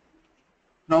 Okay.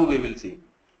 Now we will see.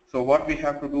 So what we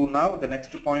have to do now, the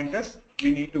next point is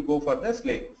we need to go for the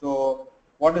slave. So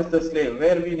what is the slave?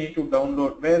 Where we need to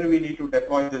download, where we need to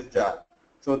deploy this jar.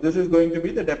 So this is going to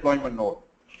be the deployment node.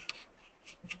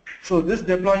 So this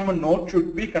deployment node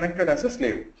should be connected as a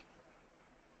slave.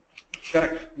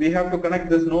 Correct. We have to connect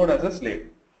this node as a slave.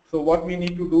 So what we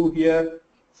need to do here,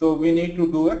 so we need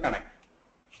to do a connect.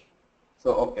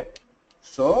 So okay.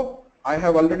 So I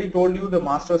have already told you the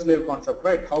master slave concept,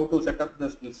 right? How to set up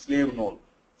this slave node.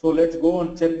 So let's go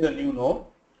and check the new node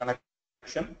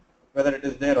connection, whether it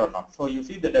is there or not. So you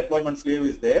see the deployment slave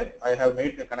is there. I have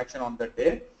made the connection on that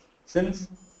day. Since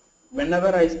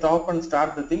whenever I stop and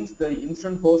start the things, the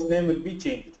instant host name will be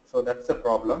changed. So that's the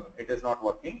problem. It is not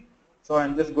working. So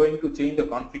I'm just going to change the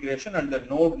configuration, and the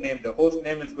node name, the host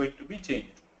name is going to be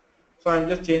changed. So I'm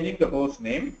just changing the host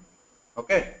name.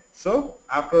 Okay. So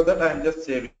after that, I'm just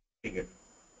saving it.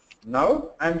 Now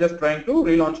I'm just trying to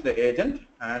relaunch the agent,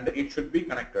 and it should be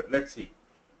connected. Let's see.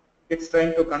 It's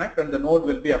trying to connect, and the node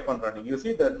will be up and running. You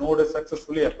see the node is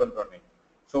successfully up and running.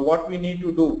 So what we need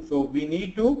to do, so we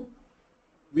need to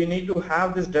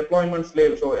have this deployment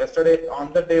slave. So yesterday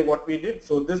on the day what we did,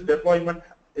 so this deployment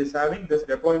is having this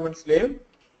deployment slave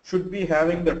should be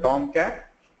having the Tomcat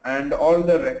and all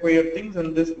the required things,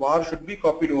 and this var should be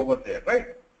copied over there,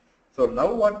 right? So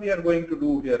now what we are going to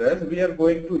do here is, we are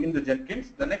going to, in the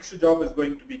Jenkins, the next job is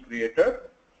going to be created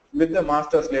with the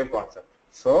master slave concept.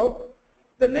 So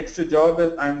the next job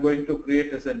is I am going to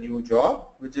create as a new job,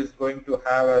 which is going to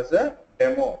have as a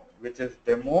demo, which is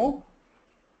demo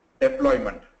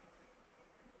deployment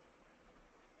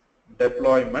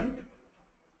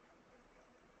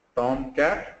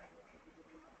Tomcat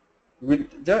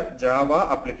with the Java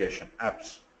application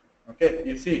apps. Okay,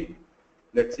 you see,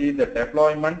 let's see the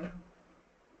deployment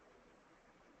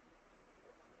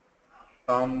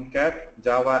Tomcat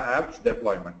Java apps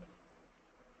deployment.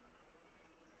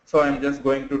 So I'm just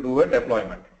going to do a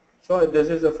deployment. So this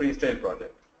is a freestyle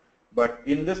project. But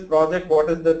in this project, what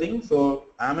is the thing? So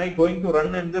am I going to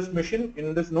run in this machine,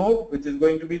 in this node, which is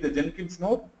going to be the Jenkins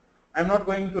node? I'm not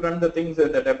going to run the things, the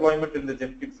deployment in the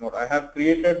Jenkins node. I have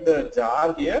created the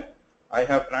jar here. I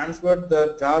have transferred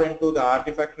the jar into the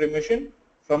Artifactory machine.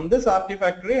 From this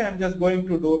Artifactory, I'm just going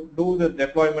to do the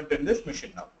deployment in this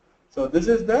machine now. So this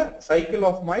is the cycle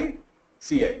of my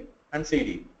CI and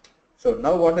CD. So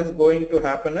now what is going to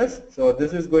happen is, so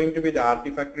this is going to be the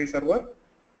Artifactory server.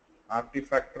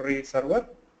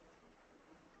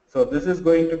 So this is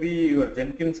going to be your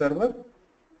Jenkins server.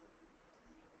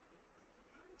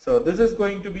 So this is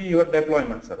going to be your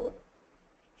deployment server.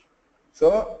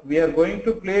 So we are going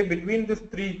to play between these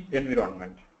three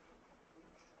environment.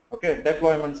 Okay,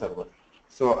 deployment server.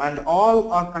 So and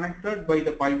all are connected by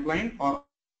the pipeline, or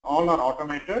all are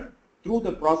automated through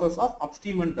the process of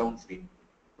upstream and downstream.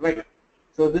 Right.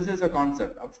 So this is a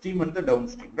concept, upstream and the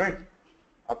downstream, right?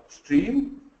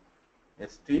 Upstream,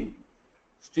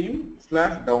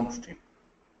 stream/downstream.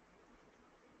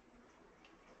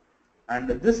 And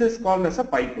this is called as a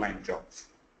pipeline jobs.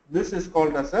 This is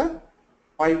called as a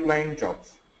pipeline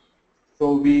jobs.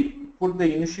 So we put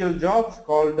the initial jobs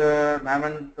called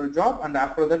Maven job, and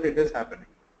after that it is happening.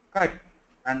 Correct.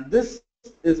 And this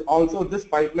is also, this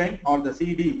pipeline or the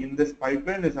CD in this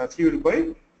pipeline is achieved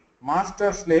by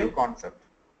master slave concept.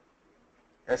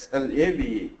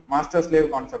 SLAVE, master slave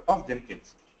concept of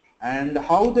Jenkins. And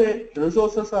how the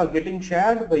resources are getting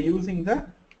shared by using the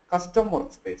custom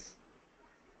workspace.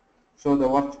 So the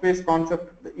workspace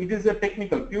concept, it is a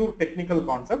technical, pure technical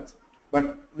concept,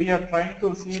 but we are trying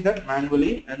to see that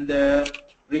manually and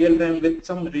real time, with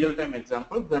some real time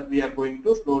examples that we are going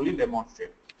to slowly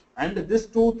demonstrate. And these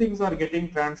two things are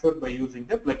getting transferred by using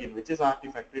the plugin, which is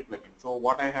Artifactory plugin. So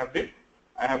what I have did,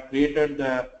 I have created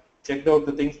the, checked out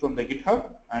the things from the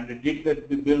GitHub and did the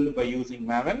build by using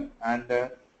Maven, and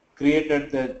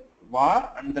created the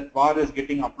var, and that var is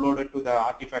getting uploaded to the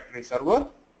Artifactory server.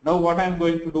 Now what I am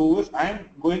going to do is, I am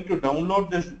going to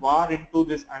download this var into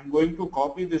this, I am going to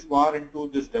copy this var into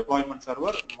this deployment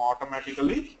server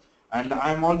automatically, and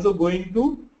I am also going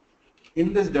to,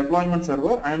 in this deployment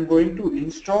server, I am going to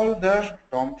install the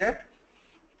Tomcat,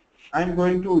 I am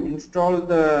going to install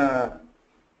the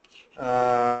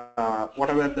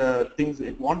whatever the things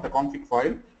it want, the config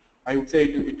file. I would say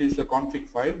it is a config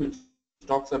file which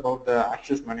talks about the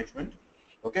access management.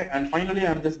 Okay, and finally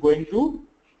I am just going to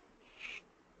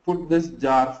put this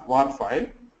jar var file,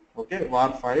 okay,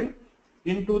 var file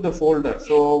into the folder.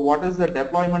 So what is the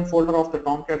deployment folder of the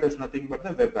Tomcat is nothing but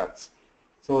the web apps.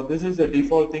 So this is the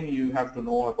default thing you have to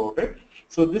know about it.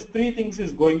 So these three things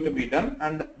is going to be done,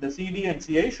 and the CD and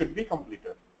CI should be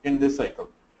completed in this cycle.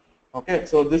 Okay,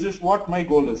 so this is what my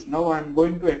goal is. Now I am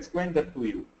going to explain that to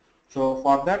you. So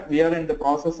for that we are in the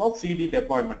process of CD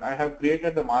deployment. I have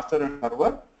created the master and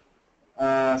server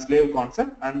slave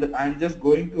concept, and I am just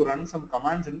going to run some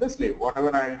commands in the slave.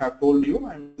 Whatever I have told you,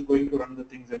 I am going to run the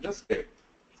things in the slave.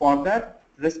 For that,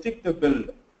 restrict the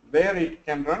build where it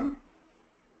can run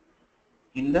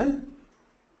in the,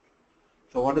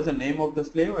 so what is the name of the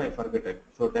slave? I forget it.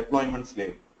 So deployment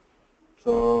slave.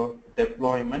 So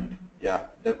deployment, yeah,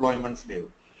 deployment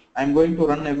slave. I'm going to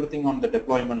run everything on the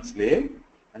deployment slave,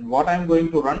 and what I'm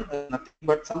going to run is nothing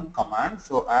but some commands.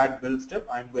 So add build step,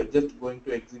 I'm just going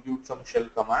to execute some shell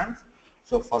commands.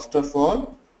 So first of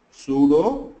all,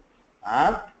 sudo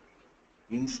apt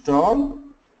install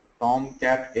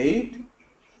tomcat 8,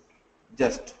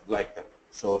 just like that.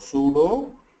 So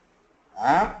sudo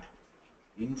apt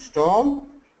install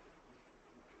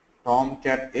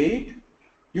tomcat 8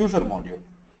 user module.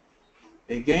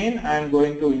 Again, I am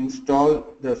going to install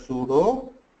the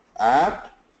sudo apt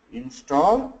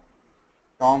install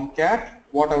tomcat,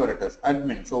 whatever it is,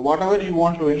 admin. So whatever you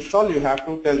want to install, you have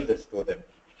to tell this to them.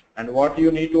 And what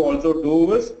you need to also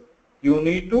do is, you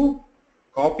need to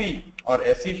copy or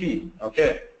SCP.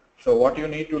 Okay. So what you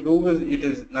need to do is, it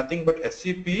is nothing but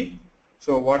SCP.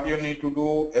 So what you need to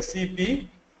do, SCP.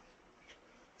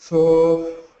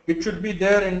 So it should be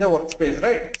there in the workspace,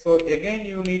 right? So again,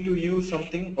 you need to use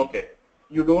something. Okay,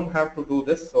 you don't have to do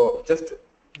this. So just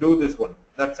do this one.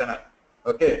 That's enough.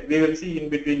 Okay, we will see in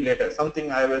between later.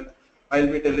 Something I'll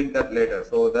be telling that later.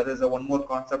 So there is a one more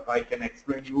concept I can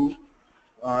explain you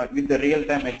with the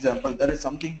real-time example. There is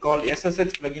something called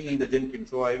SSH plugin in the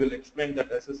Jenkins. So I will explain that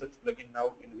SSH plugin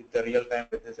now with the real-time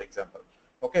with this example.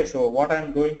 Okay, so what I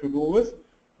am going to do is,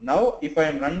 now if I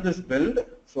run this build,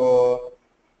 so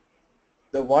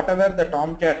the whatever the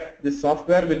Tomcat, this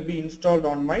software will be installed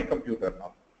on my computer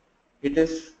now. It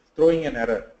is throwing an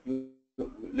error.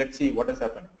 Let's see what has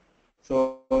happened.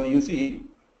 So you see,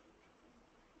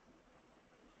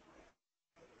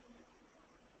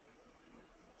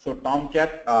 So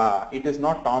Tomcat, it is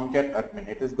not Tomcat admin.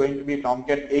 It is going to be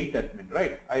Tomcat 8 admin,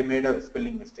 right? I made a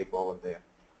spelling mistake over there.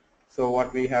 So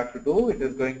what we have to do, it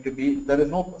is going to be, there is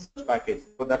no such package.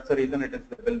 So that's the reason it is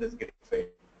the build is getting failed.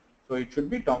 So it should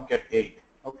be Tomcat 8.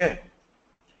 Okay.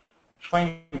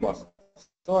 Fine, boss.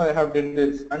 So I have did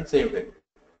this and saved it.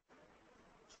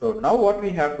 So now what we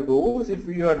have to do is if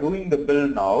we are doing the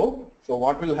build now, so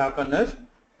what will happen is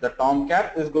the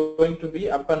Tomcat is going to be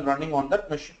up and running on that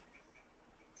machine.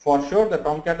 For sure the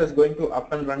Tomcat is going to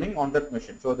up and running on that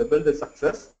machine. So the build is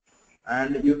success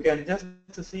and you can just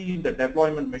see in the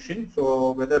deployment machine,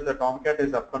 so whether the Tomcat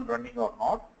is up and running or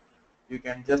not, you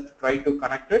can just try to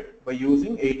connect it by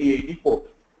using 8080 port.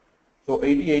 So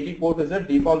 8080 port is the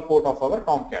default port of our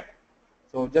Tomcat.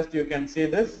 So just you can see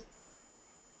this.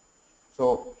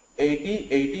 So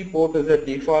 8080 port is the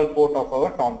default port of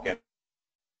our Tomcat.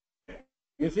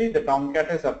 You see the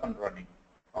Tomcat is up and running.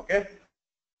 Okay.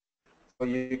 So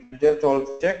you can just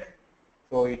also check.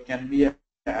 So it can be an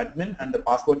admin and the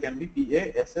password can be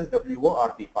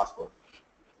PASSWORD password.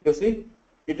 You see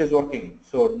it is working.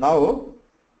 So now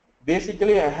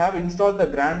basically I have installed the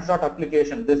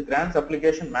grants.application, this grants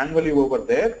application manually over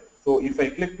there. So if I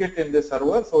click it in this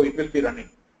server, so it will be running.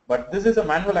 But this is a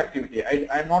manual activity. I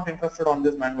am not interested on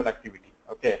this manual activity.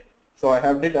 Okay. So I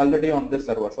have did already on this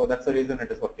server. So that's the reason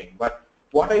it is working. But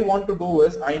what I want to do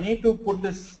is I need to put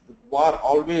this var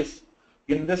always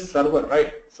in this server,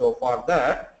 right? So for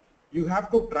that you have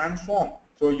to transform.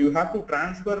 So you have to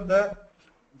transfer the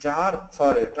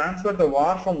transfer the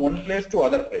var from one place to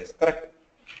other place, correct?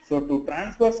 So to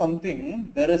transfer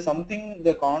something, there is something,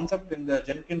 the concept in the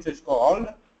Jenkins is called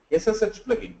SSH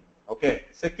plugin. Okay,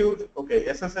 secure,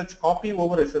 okay, SSH copy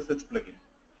over SSH plugin.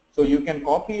 So you can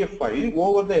copy a file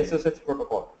over the SSH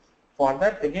protocol. For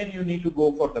that, again, you need to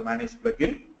go for the manage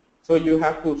plugin. So you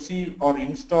have to see or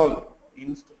install,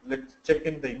 let's check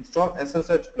in the install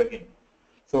SSH plugin.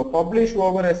 So publish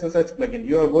over SSH plugin.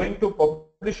 You are going to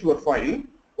publish your file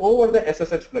over the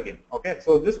SSH plugin. Okay,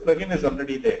 so this plugin is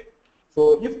already there.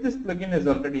 So if this plugin is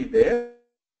already there,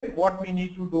 what we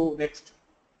need to do next?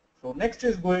 So next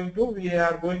is we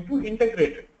are going to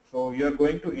integrate it. So you are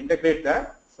going to integrate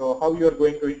that. So how you are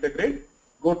going to integrate?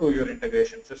 Go to your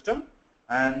integration system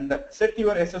and set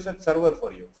your SSH server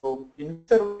for you. So in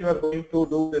server you are going to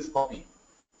do this copy.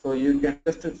 So you can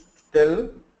just tell,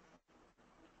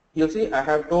 you see I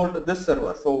have told this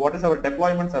server. So what is our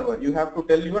deployment server? You have to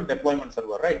tell your deployment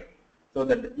server, right? So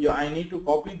that I need to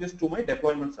copy this to my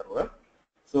deployment server.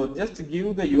 So just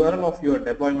give the URL of your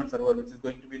deployment server, which is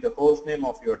going to be the host name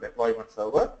of your deployment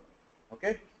server.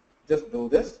 Okay, just do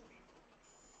this.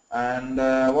 And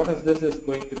what is this is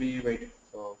going to be, wait,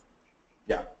 so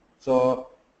yeah. So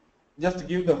just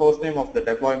give the host name of the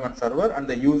deployment server and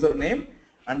the username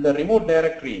and the remote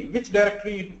directory, which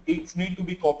directory it needs to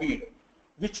be copied,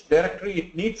 which directory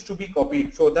it needs to be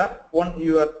copied. So that one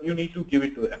you need to give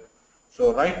it to them.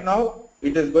 So right now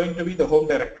it is going to be the home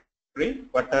directory,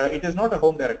 but it is not a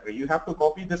home directory. You have to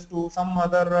copy this to some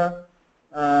other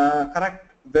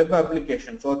correct web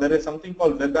application. So there is something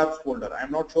called web apps folder. I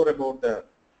am not sure about the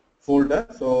folder.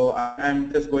 So I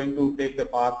am just going to take the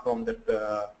path from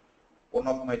that one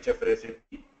of my chef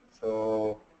recipe.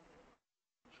 So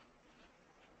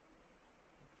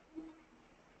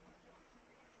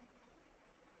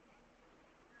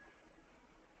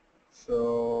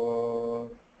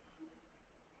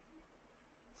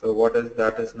what is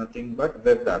that is nothing but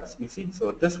web apps, you see.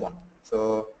 So this one.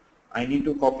 So I need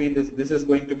to copy this. This is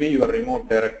going to be your remote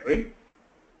directory.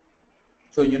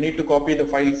 So you need to copy the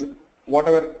files,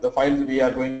 whatever the files we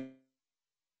are going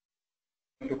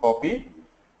to copy.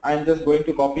 I am just going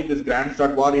to copy this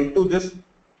grants.var into this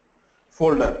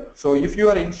folder. So if you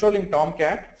are installing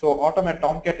Tomcat, so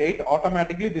Tomcat 8,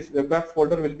 automatically this web apps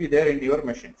folder will be there in your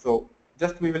machine. So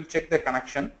just we will check the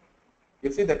connection.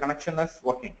 You see the connection is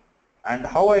working. And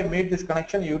how I made this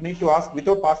connection, you need to ask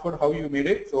without password how you made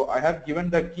it. So I have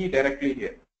given the key directly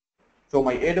here. So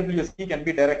my AWS key can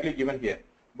be directly given here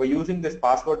by using this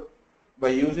password,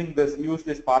 use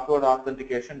this password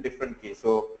authentication different key.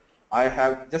 So I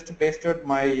have just pasted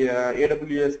my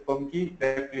AWS perm key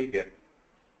directly here.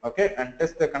 Okay, and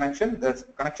test the connection. The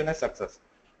connection is success.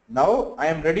 Now I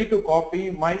am ready to copy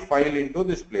my file into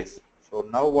this place. So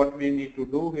now what we need to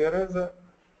do here is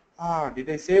did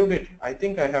I save it? I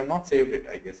think I have not saved it,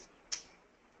 I guess.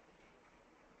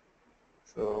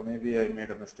 So maybe I made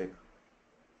a mistake.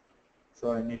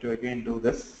 So I need to again do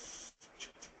this.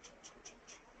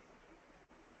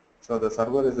 So the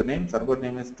server is the name, server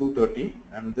name is 230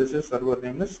 and this is server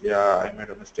name is, yeah, I made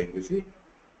a mistake, you see.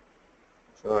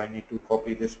 So I need to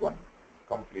copy this one,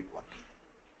 complete one.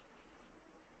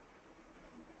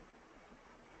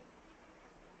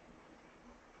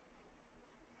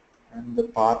 and the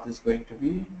path is going to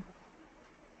be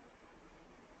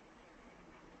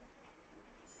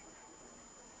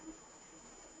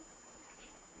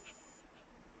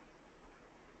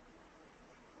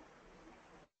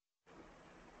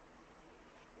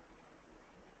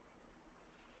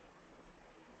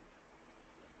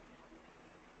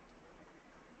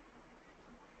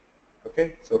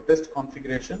okay. So test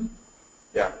configuration,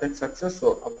 yeah, test success.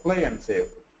 So apply and save.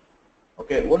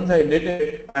 Okay, once I did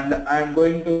it, and I am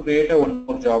going to create a one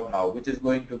more job now, which is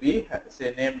going to be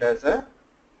say named as a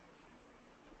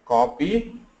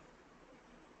copy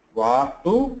var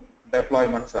to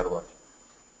deployment server.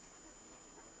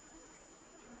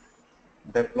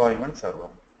 Deployment server.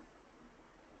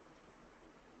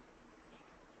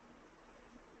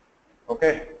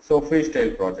 Okay, so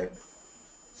freestyle project.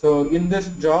 So in this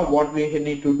job, what we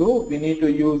need to do, we need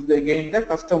to use again the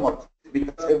custom workspace,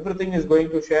 because everything is going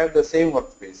to share the same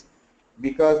workspace.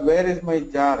 Because where is my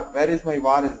jar? Where is my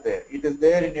var is there? It is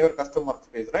there in your custom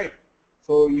workspace, right?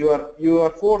 So you are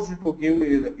forced to give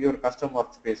your custom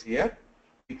workspace here,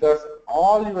 because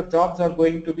all your jobs are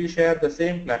going to be share the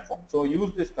same platform. So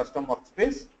use this custom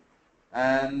workspace,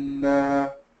 and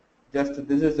just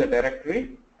this is the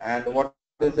directory, and what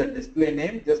is the display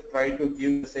name? Just try to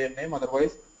give the same name,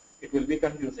 otherwise it will be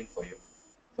confusing for you.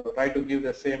 So try to give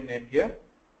the same name here,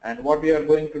 and what we are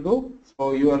going to do,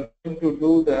 so you are going to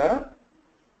do the,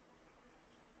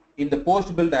 in the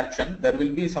post build action, there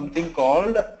will be something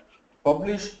called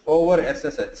publish over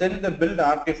SSH, send the build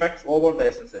artifacts over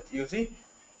the SSH. You see,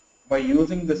 by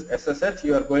using this SSH,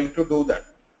 you are going to do that.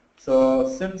 So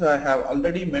since I have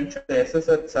already mentioned the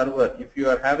SSH server, if you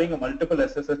are having a multiple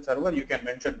SSH server, you can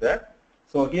mention that.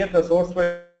 So here the source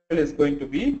file is going to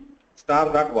be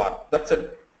star.var. That's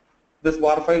it. This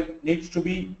var file needs to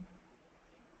be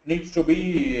the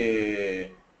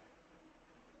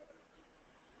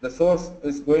source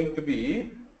is going to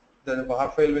be, the var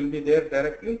file will be there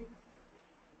directly,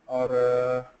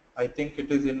 or I think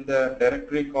it is in the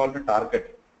directory called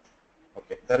target.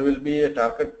 Okay, there will be a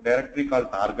target directory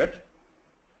called target,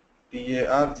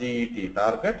 T-A-R-G-E-T,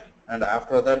 target, and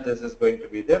after that this is going to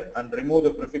be there, and remove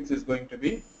the prefix is going to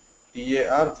be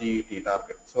T-A-R-G-E-T,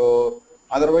 target. So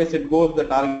otherwise it goes, the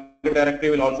target directory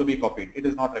will also be copied. It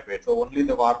is not required. So only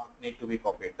the var need to be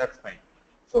copied. That's fine.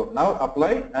 So now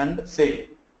apply and save.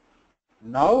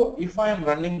 Now if I am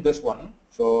running this one,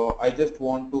 so I just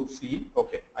want to see,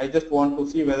 okay, I just want to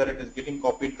see whether it is getting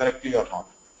copied correctly or not.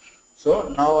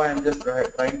 So now I am just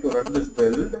trying to run this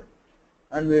build,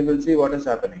 and we will see what is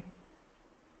happening.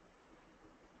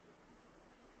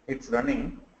 It's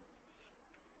running,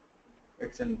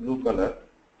 it's in blue color.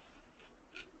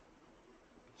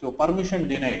 So permission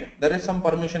denied. There is some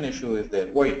permission issue is there.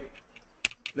 Why?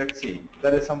 Let's see.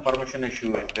 There is some permission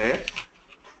issue is there.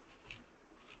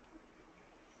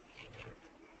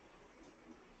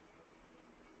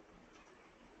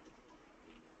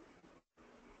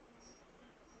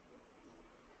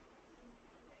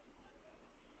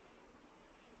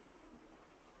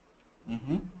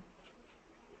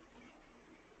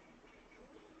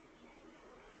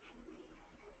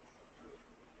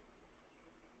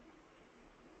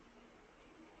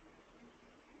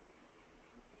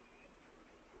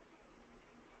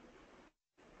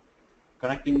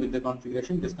 Connecting with the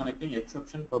configuration, disconnecting,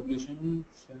 exception, publishing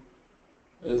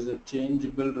is a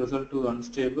change build result to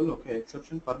unstable. Okay,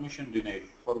 exception, permission denied.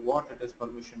 For what it is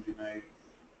permission denied?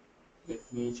 Let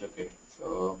me check it.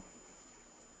 So,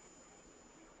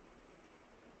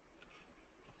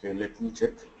 okay, let me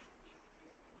check.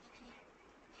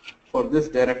 For this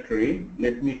directory,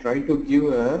 let me try to give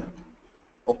a,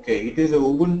 okay, it is a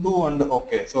Ubuntu, and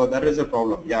okay, so that is a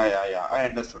problem. Yeah, I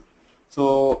understood.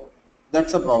 So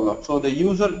that's a problem. So the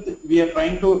user, we are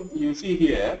trying to, you see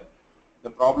here, the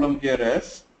problem here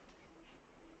is,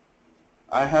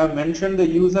 I have mentioned the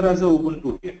user as a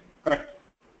Ubuntu here, correct?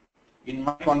 In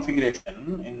my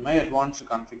configuration, in my advanced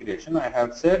configuration, I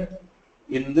have said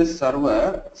in this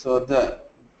server, so the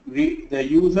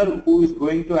user who is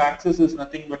going to access is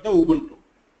nothing but the Ubuntu.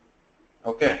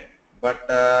 Okay, but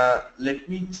let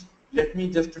me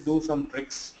just do some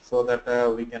tricks so that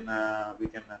we can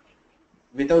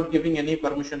without giving any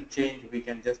permission change, we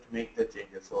can just make the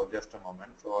changes. So just a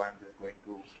moment. So I'm just going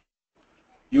to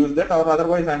use that, or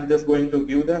otherwise I'm just going to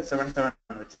give the 77,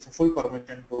 which is a full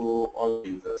permission to all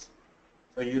users.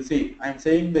 So you see, I'm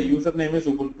saying the username is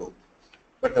Ubuntu,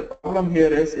 but the problem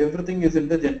here is everything is in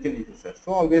the Jenkins user.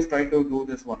 So always try to do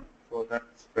this one. So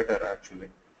that's better actually.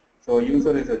 So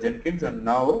user is a Jenkins, and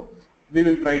now we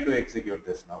will try to execute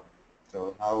this now.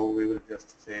 So now we will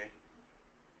just say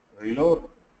reload,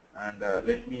 and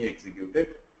let me execute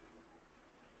it.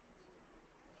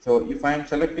 So if I am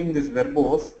selecting this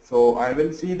verbose, so I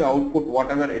will see the output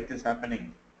whatever it is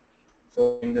happening.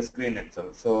 So in the screen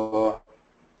itself. So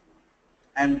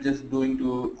I'm going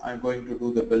to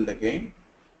do the build again,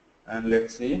 and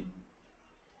let's see.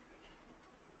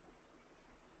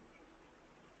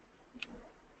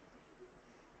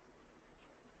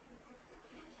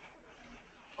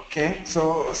 Okay,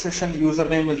 so session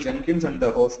username is Jenkins and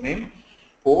the host name.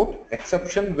 Port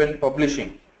exception when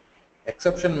publishing.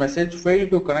 Exception message failed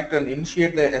to connect and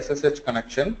initiate the SSH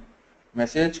connection.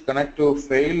 Message connect to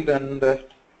failed and okay,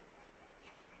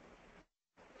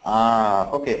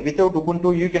 without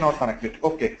Ubuntu you cannot connect it.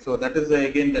 Okay, so that is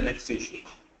again the next issue.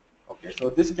 Okay, so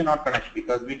this cannot connect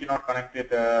because we cannot connect it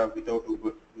without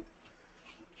Ubuntu.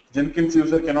 Jenkins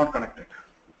user cannot connect it.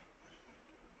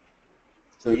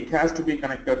 So it has to be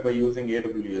connected by using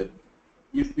AWS.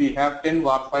 If we have 10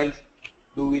 WAR files,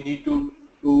 do we need to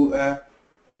do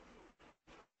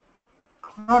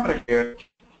not required?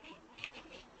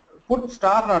 Put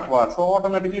star.var, so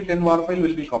automatically 10 WAR file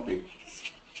will be copied.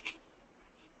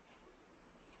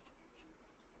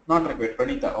 Not required,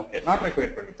 Pranita. Okay, not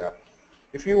required, Pranita.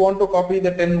 If you want to copy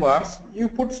the 10 vars, you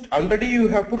put already you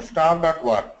have put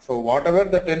star.var. So whatever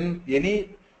the 10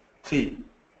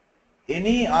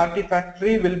 any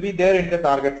artifactory will be there in the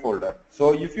target folder.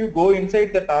 So if you go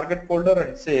inside the target folder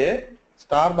and say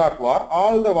star.var,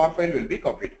 all the var file will be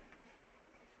copied.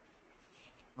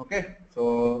 Okay,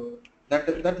 so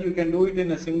that you can do it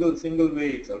in a single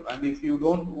way itself. And if you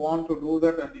don't want to do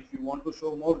that, and if you want to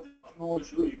show more, no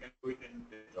issue, you can do it in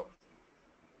the job.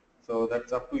 So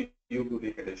that's up to you to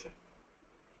take a decision.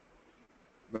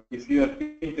 But if you are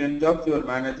getting 10 jobs, your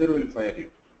manager will fire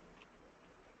you.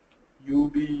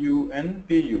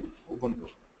 Ubuntu, Ubuntu.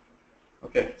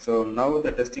 Okay, so now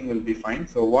the testing will be fine.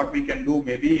 So what we can do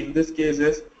maybe in this case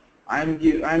is I'm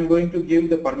going to give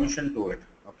the permission to it.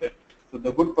 Okay, so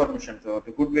the good permission, so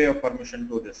the good way of permission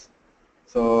to this.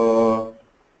 So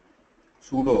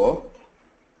sudo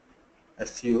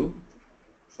su.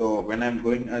 So when I'm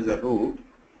going as a root,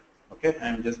 okay,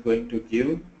 I'm just going to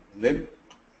give lib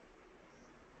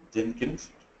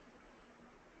Jenkins.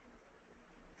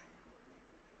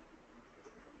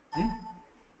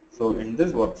 So in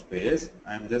this workspace,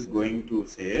 I'm just going to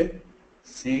say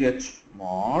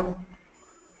chmod.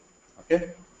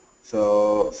 Okay,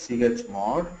 so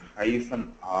chmod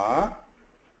 -r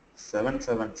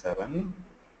 777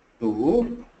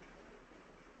 to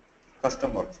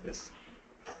custom workspace.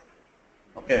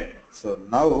 Okay, so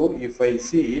now if I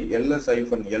see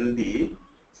ls-ld,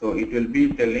 so it will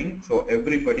be telling, so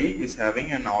everybody is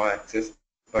having an all access,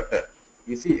 but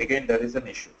you see again there is an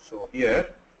issue. So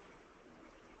here,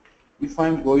 if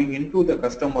I'm going into the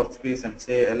custom workspace and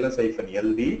say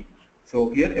ls-ld, so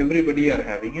here everybody are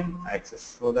having an access,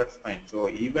 so that's fine. So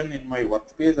even in my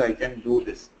workspace I can do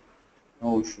this,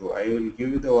 no issue. I will give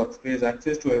you the workspace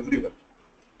access to everyone.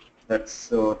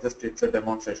 That's just it's a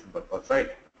demonstration purpose,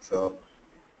 right? So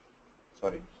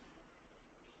sorry.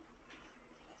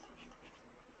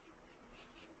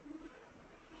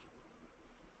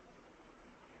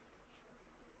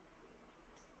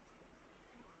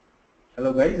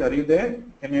 Hello guys, are you there?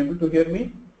 Can you able to hear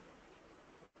me?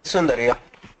 Sundar, yeah.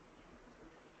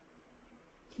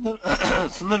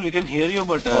 Sundar, we can hear you,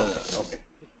 but okay.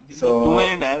 So too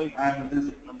many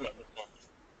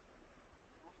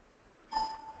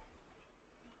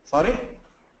sorry?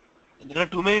 There are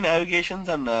too many navigations,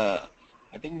 and I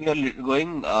think we are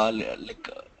going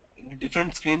in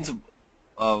different screens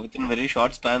within very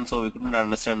short span, so we couldn't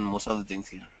understand most of the things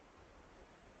here.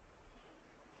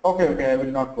 Okay, I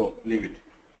will not go, leave it.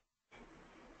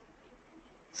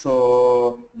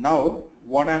 So now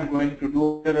what I'm going to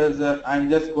do here is I'm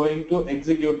just going to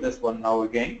execute this one now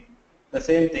again. The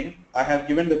same thing, I have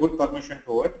given the good permission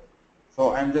to it.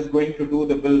 So I'm just going to do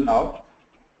the build now.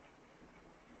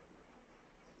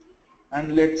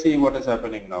 And let's see what is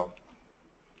happening now.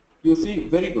 You see,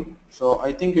 very good. So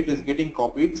I think it is getting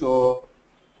copied. So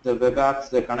the web apps,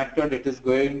 they're connected, it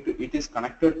is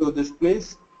connected to this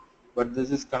place, but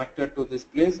this is connected to this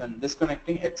place, and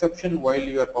disconnecting exception while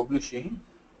you are publishing,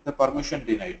 the permission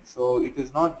denied. So it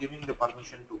is not giving the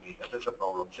permission to me. That is the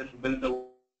problem. Then build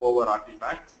over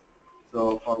artifacts.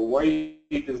 So for why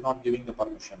it is not giving the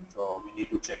permission, so we need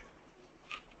to check.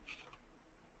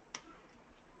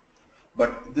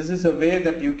 But this is a way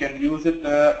that you can use it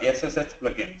SSH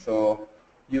plugin. So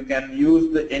you can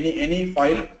use the any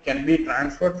file can be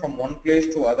transferred from one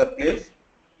place to other place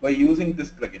by using this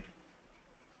plugin.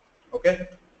 Okay.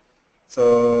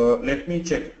 So let me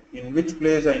check in which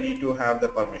place I need to have the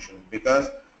permission, because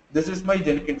this is my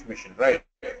Jenkins machine, right?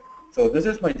 So this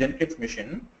is my Jenkins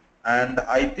machine. and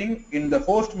I think in the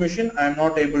host machine I am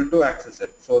not able to access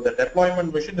it. So the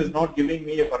deployment machine is not giving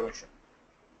me a permission.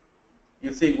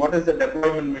 You see, what is the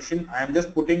deployment machine? I am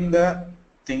just putting the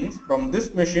things from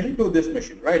this machine to this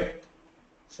machine, right?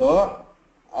 So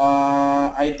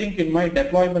I think in my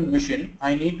deployment machine,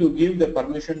 I need to give the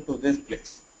permission to this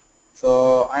place.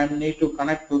 So I need to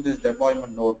connect to this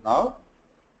deployment node now.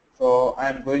 So I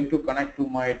am going to connect to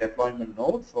my deployment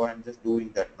node. So I am just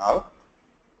doing that now.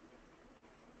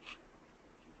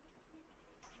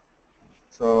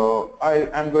 So I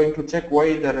am going to check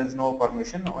why there is no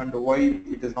permission and why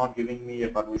it is not giving me a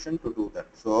permission to do that.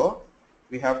 So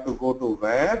we have to go to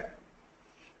where,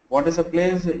 what is a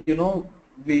place,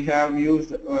 we have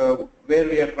used where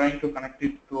we are trying to connect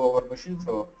it to our machine.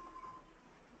 So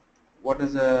what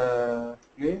is a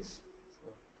place?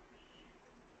 So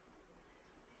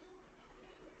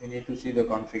you need to see the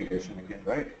configuration again,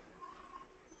 right?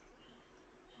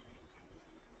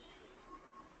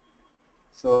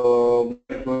 So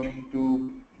we are going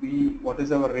to be, what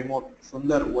is our remote?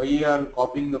 Sundar, why are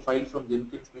copying the files from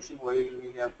Jenkins machine while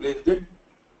we have placed it?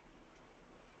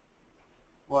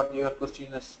 What your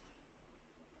question is?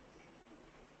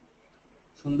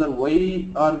 Sundar, why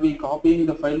are we copying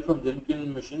the file from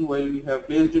Jenkins machine while we have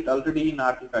placed it already in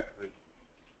Artifactory?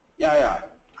 Yeah,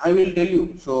 I will tell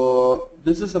you. So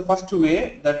this is the first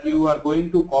way that you are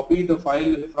going to copy the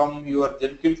file from your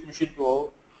Jenkins machine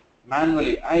to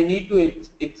manually. I need to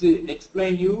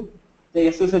explain you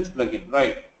the SSH plugin,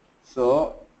 right?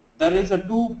 So there is a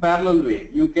two parallel way.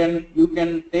 You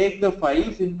can take the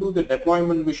files into the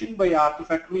deployment machine by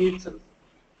Artifactory itself.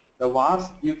 The vars,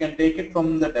 you can take it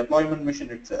from the deployment machine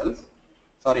itself,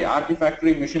 sorry,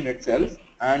 Artifactory machine itself,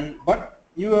 and but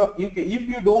if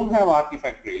you don't have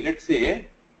Artifactory, let's say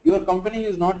your company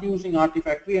is not using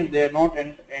Artifactory and they are not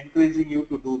encouraging you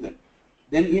to do that,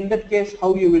 then in that case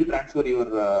how you will transfer your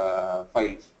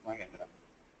files, Mahendra?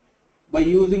 By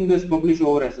using this publish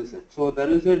over SSH. So there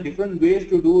is a different ways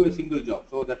to do a single job.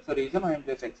 So that's the reason I am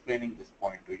just explaining this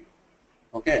point to you.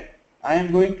 Okay, I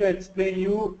am going to explain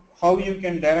you how you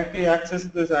can directly access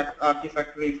this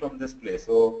Artifactory from this place.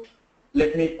 So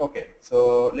let me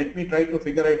try to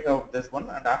figure it out this one,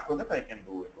 and after that I can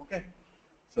do it. Okay,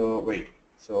 so wait.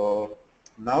 So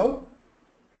now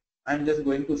I'm just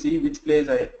going to see which place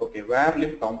where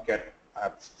lib tomcat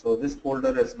apps. So this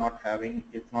folder is not having,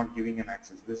 it's not giving an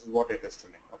access. This is what it is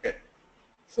telling. Okay,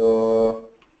 so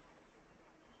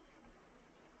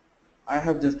I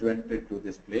have just went into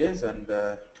this place and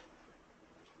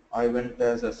I went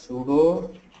as a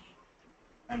sudo.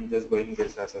 I'm just going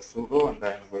this as a sudo and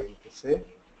I'm going to say,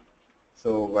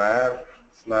 so where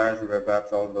 / web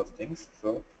apps, all those things.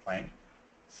 So fine.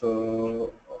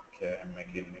 So okay, I'm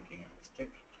making a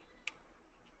mistake.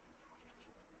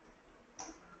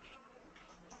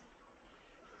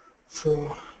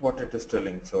 So what it is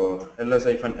telling, so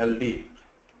ls-ld.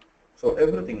 So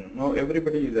everything, no,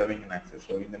 everybody is having an access.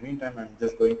 So in the meantime, I'm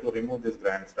just going to remove this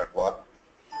grants.var.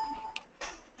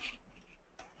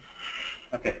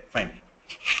 Okay, fine.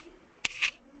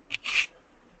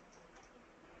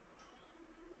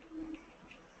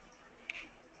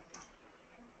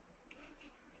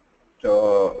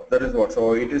 So that is what.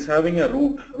 So it is having a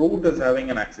root. Root is having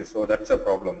an access. So that's a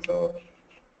problem. So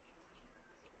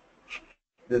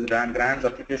this grants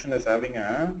application is having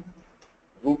a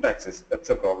root access. That's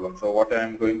a problem. So what I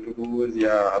am going to do is,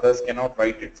 others cannot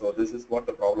write it. So this is what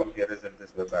the problem here is in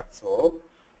this web app. So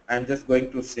I am just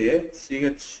going to say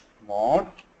chmod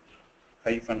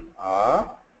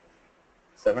 -r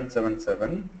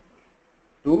 777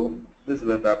 to this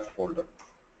web apps folder.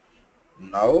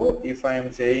 Now if I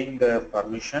am saying the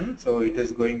permission, so it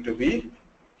is going to be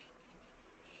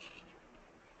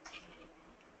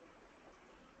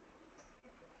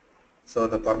so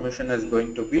the permission is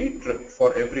going to be for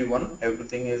everyone,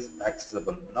 everything is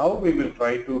accessible. Now we will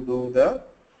try to do the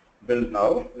build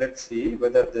now. Let's see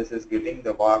whether this is getting,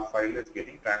 the var file is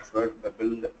getting transferred, the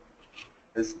build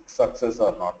is success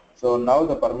or not. So now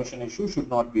the permission issue should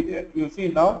not be there. You see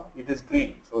now it is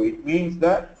green. So it means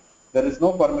that there is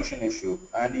no permission issue.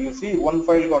 And you see one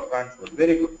file got transferred.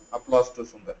 Very good. Applause to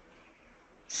Sundar.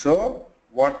 So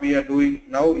what we are doing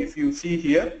now, if you see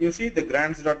here, you see the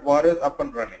grants.var is up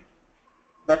and running.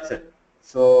 That's it.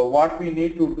 So what we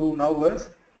need to do now is,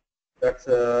 that's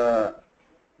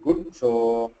good.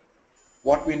 So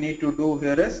what we need to do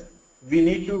here is, we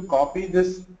need to copy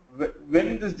this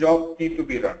when this job need to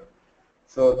be run.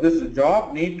 So this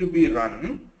job need to be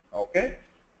run, okay,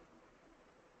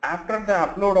 after the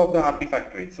upload of the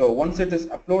Artifactory. So once it is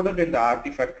uploaded in the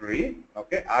Artifactory,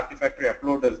 okay, Artifactory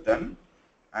upload is done,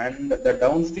 and the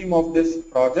downstream of this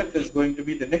project is going to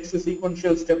be the next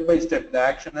sequential step by step. The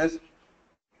action is,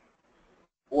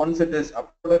 once it is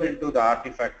uploaded into the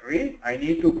Artifactory, I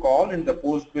need to call in the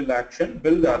post build action,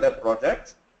 build the other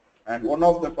projects, and one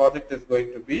of the project is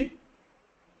going to be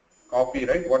copy,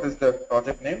 right? What is the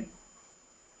project name?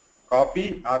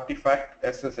 Copy artifact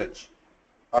SSH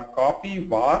or copy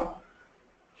var.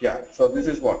 Yeah, so this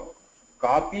is what?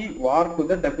 Copy var to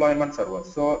the deployment server.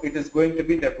 So it is going to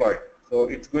be deployed. So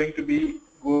it's going to be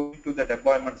going to the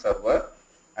deployment server.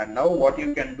 And now what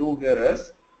you can do here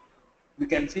is, you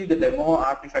can see the demo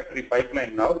Artifactory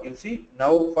pipeline now. You see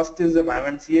now first is the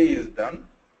Maven CA is done,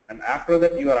 and after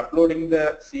that you are uploading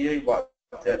the CA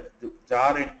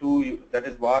jar into, that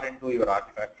is var, into your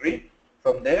Artifactory.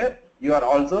 From there you are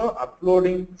also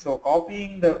uploading, so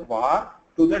copying the var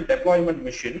to the deployment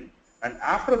machine, and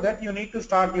after that you need to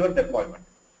start your deployment.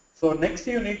 So next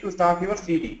you need to start your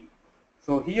CD.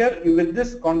 So here with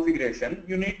this configuration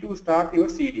you need to start your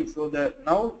CD. So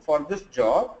now for this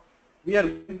job we are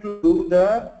going to do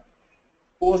the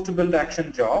post build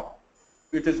action job,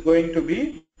 which is going to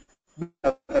be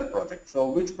other project. So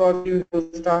which project you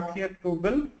have to start here to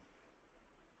build?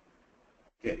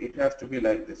 Okay, it has to be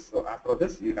like this. So after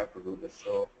this you have to do this.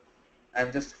 So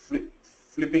I'm just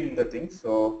flipping the thing.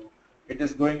 So it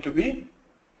is going to be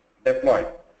deployed.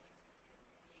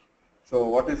 So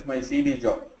what is my CD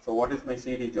job? So what is my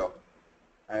CD job?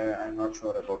 I'm not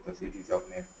sure about the CD job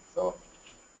name. So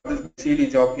what is the CD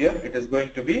job here? It is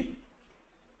going to be,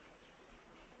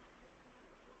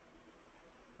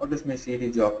 what is my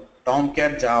CD job?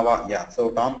 Tomcat Java. Yeah,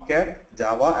 so Tomcat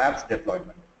Java apps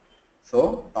deployment.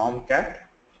 So Tomcat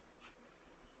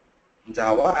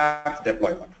Java apps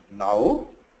deployment. Now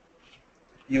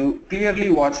you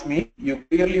clearly watch me.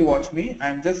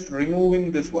 I'm just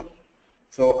removing this one.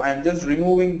 So I'm just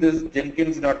removing this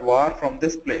Jenkins.var from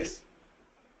this place.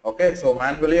 Okay, so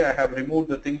manually I have removed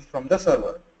the things from the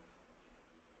server.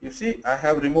 You see, I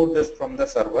have removed this from the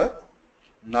server.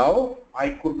 Now I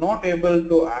could not able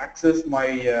to access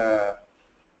my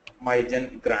my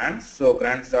grants. So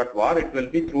grants.var, it will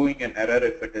be throwing an error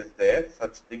if it is there.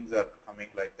 Such things are coming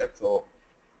like that. So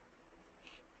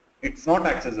it's not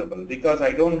accessible because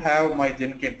I don't have my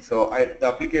Jenkins. So the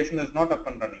application is not up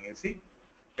and running. You see,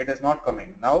 it is not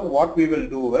coming. Now what we will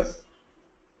do is,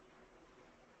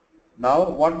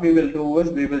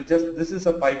 we will just, this is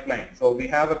a pipeline. So we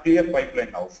have a clear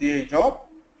pipeline now. CA job,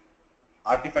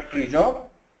 Artifactory job,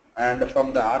 and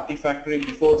from the Artifactory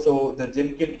before, so the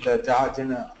Jenkins,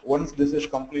 once this is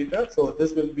completed, so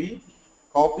this will be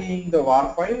copying the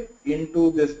var file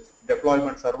into this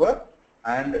deployment server,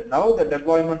 and now the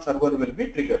deployment server will be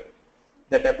triggered.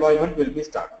 The deployment will be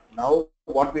started. Now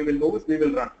what we will do is we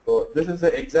will run. So this is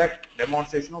the exact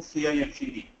demonstration of CI and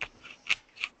CD.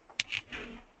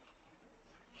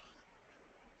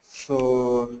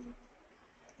 So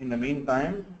in the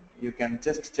meantime, you can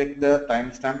just check the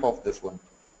timestamp of this one.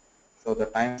 So the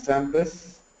timestamp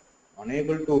is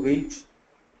unable to reach.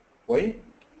 Why?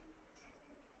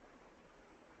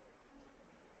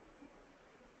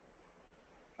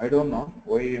 I don't know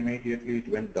why immediately it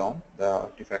went down, the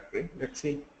Artifactory. Let's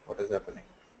see what is happening.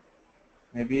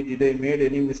 Maybe did I made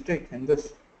any mistake in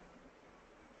this?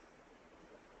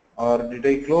 Or did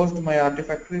I closed my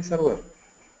Artifactory server?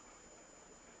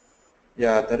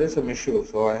 Yeah, there is some issue.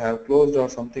 So I have closed or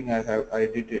something. I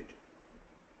did it.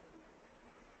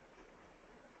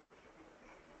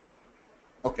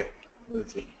 Okay, we'll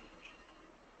see.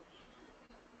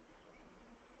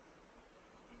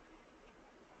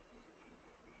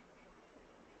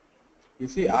 You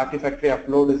see, Artifactory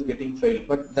upload is getting failed,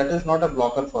 but that is not a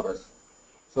blocker for us.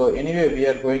 So anyway, we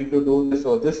are going to do this.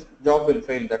 So this job will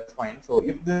fail. That's fine. So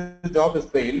if this job is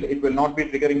failed, it will not be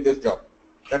triggering this job.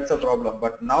 That's a problem.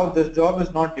 But now this job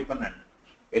is not dependent.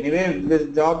 Anyway,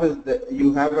 this job is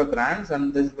you have a grants,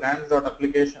 and this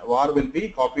grants.application var will be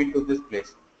copied to this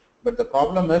place. But the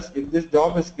problem is, if this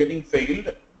job is getting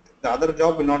failed, the other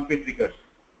job will not be triggered.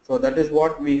 So that is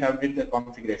what we have did the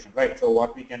configuration, right? So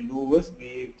what we can do is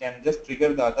we can just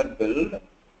trigger the other build.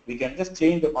 We can just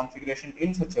change the configuration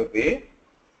in such a way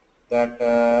that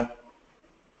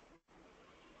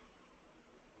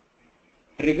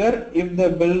trigger if the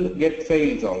build get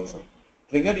fails also.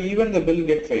 Trigger even the build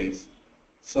get fails.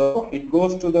 So it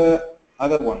goes to the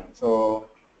other one. So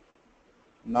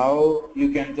now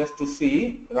you can just to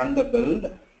see, run the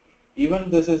build. Even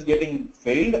this is getting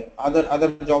failed,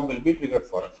 other job will be triggered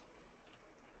for us.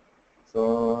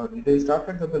 So did I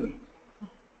started the build?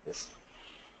 Yes,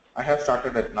 I have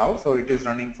started it now. So it is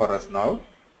running for us now.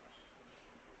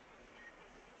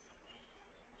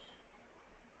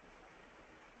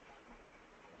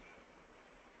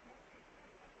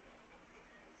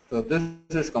 So this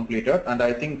is completed, and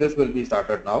I think this will be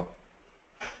started now.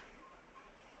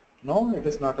 No, it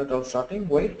is not at all starting.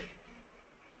 Wait.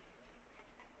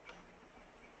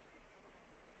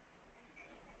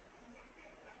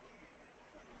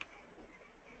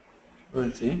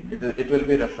 We'll see. It will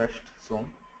be refreshed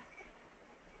soon.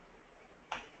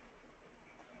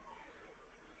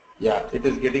 Yeah, it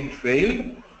is getting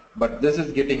failed, but this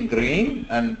is getting green,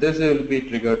 and this will be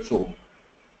triggered soon.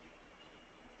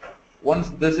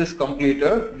 Once this is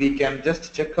completed, we can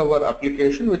just check our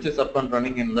application which is up and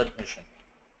running in that machine.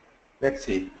 Let's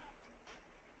see.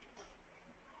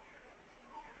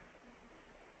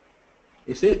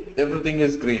 You see, everything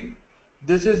is green.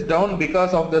 This is down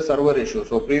because of the server issue.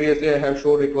 So previously I have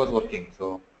showed it was working.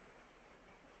 So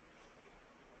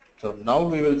now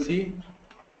we will see.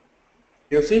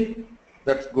 You see,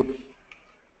 that's good.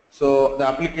 So the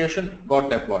application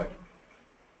got deployed.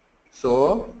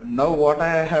 So now what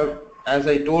I have, as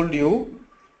I told you,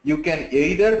 you can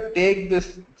either take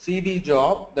this CD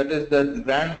job, that is the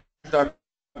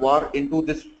grants.var, into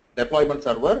this deployment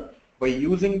server by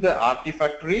using the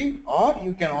Artifactory, or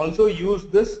you can also use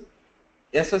this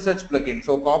SSH plugin.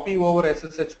 So copy over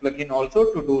SSH plugin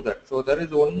also to do that. So there is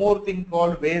one more thing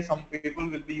called way some people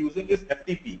will be using is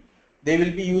FTP. They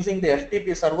will be using the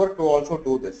FTP server to also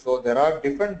do this. So there are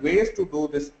different ways to do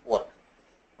this work.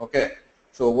 Okay.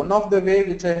 So one of the way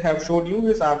which I have showed you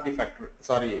is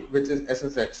Artifactory, which is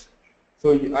SSH.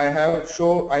 So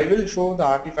I will show the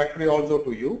Artifactory also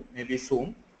to you maybe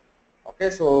soon. Okay,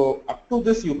 so up to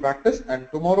this you practice, and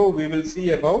tomorrow we will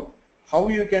see about how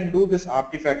you can do this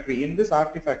Artifactory. In this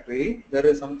Artifactory, there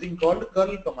is something called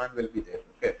curl command will be there.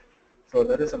 Okay, so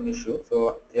there is some issue.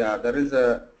 So yeah, there is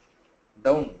a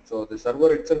down. So the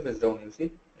server itself is down. You see,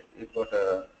 it got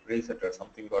a reset or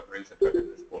something got resetted in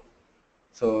this port.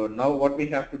 So now what we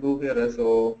have to do here is,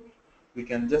 so we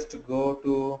can just go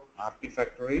to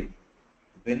Artifactory,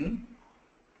 bin,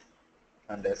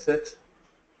 and sh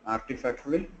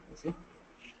Artifactory. You see.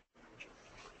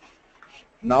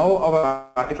 Now our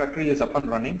Artifactory is up and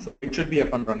running, so it should be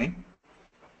up and running.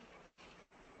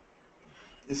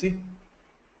 You see?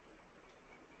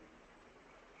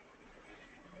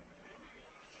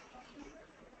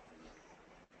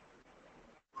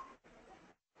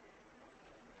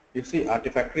 You see,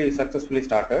 Artifactory is successfully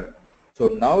started. So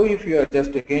now if you are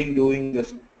just again doing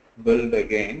this build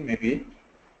again, maybe.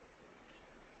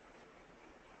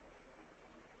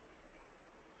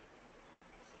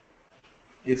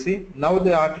 You see, now the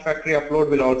Artifactory upload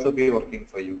will also be working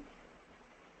for you.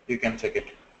 You can check it.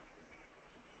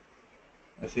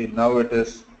 You see, now it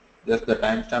is just the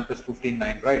timestamp is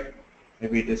 15.9, right?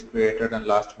 Maybe it is created and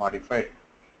last modified.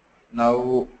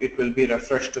 Now it will be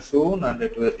refreshed soon, and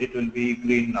it will be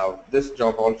green now. This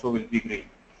job also will be green.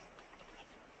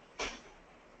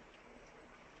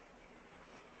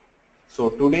 So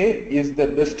today is the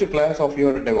best class of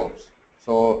your DevOps.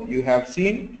 So you have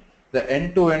seen the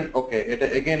end-to-end. Okay,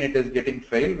 again it is getting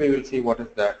failed. We will see what is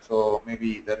that. So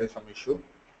maybe there is some issue.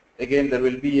 Again there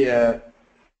will be a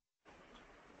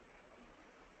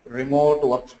remote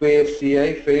workspace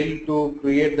CI failed to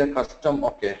create the custom.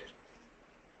 Okay.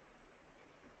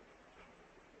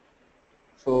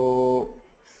 So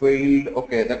failed.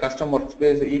 Okay, the custom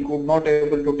workspace, he could not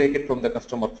able to take it from the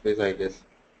custom workspace, I guess.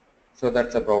 So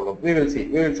that's a problem. We will see.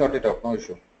 We will sort it out. No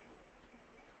issue.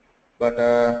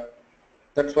 But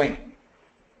that's fine.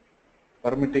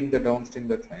 Permitting the downstream,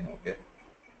 that's fine. Okay.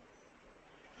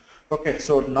 Okay.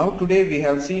 So now today we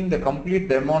have seen the complete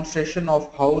demonstration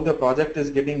of how the project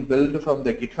is getting built from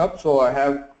the GitHub. So I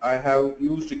have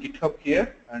used GitHub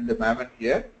here and the Maven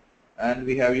here, and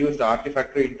we have used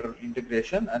Artifactory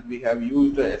integration, and we have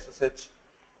used SSH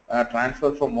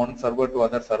transfer from one server to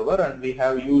other server, and we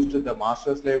have used the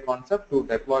master slave concept to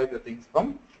deploy the things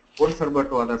from one server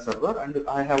to other server. And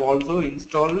I have also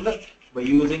installed, by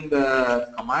using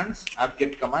the commands,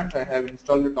 apt-get commands, I have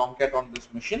installed the Tomcat on this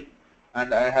machine,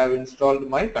 and I have installed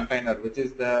my container, which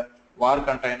is the var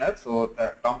container. So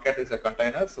the Tomcat is a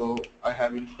container, so I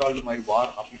have installed my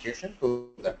var application to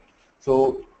that.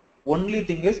 So only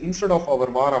thing is, instead of our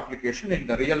var application in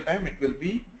the real time, it will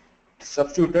be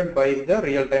substituted by the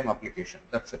real-time application.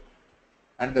 That's it.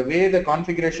 And the way the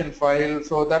configuration file,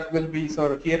 so that will be,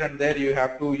 so here and there you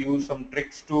have to use some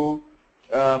tricks to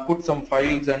put some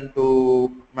files and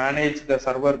to manage the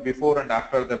server before and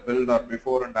after the build or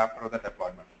before and after the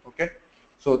deployment. Okay,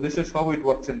 so this is how it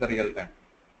works in the real time.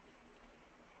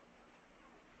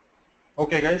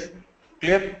 Okay guys,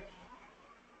 clear?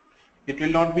 It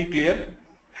will not be clear.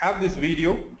 Have this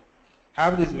video,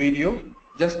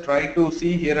 just try to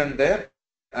see here and there,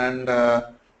 and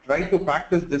try to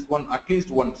practice this one at least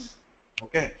once.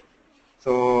 Okay,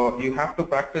 So you have to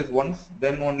practice once,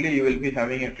 then only you will be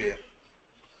having a clear.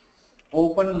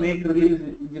 Open make release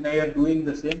engineer doing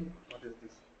the same. What is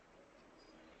this?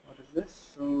 What is this?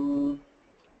 So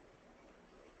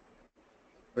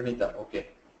Pranita, okay.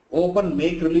 Open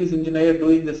make release engineer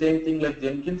doing the same thing like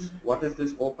Jenkins. What is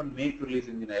this open make release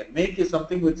engineer? Make is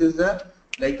something which is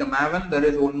like a Maven. There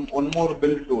is one more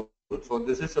build tool. So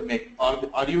this is a make.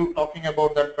 Are you talking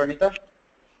about that, Pranita?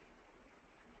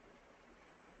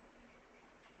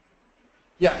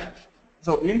 Yeah.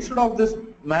 So instead of this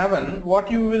Maven,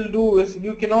 what you will do is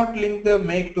you cannot link the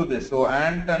make to this. So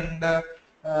Ant and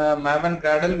Maven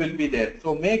Gradle will be there.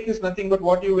 So make is nothing but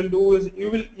what you will do is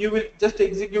you will just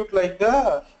execute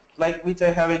like which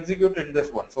I have executed in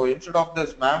this one. So instead of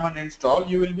this Maven install,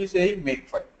 you will be saying make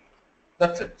file.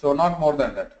 That's it. So not more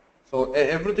than that. So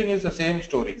everything is the same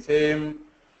story, same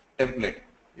template.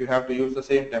 You have to use the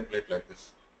same template like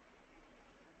this.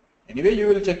 Anyway, you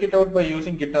will check it out by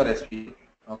using Git or SP,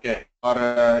 okay, or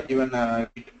even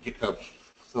GitHub.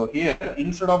 So here,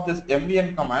 instead of this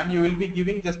mvn command, you will be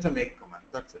giving just a make command.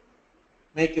 That's it.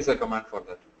 Make is a command for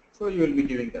that. So you will be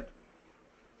giving that.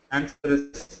 Answer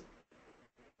is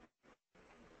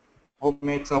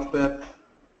make software.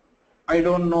 I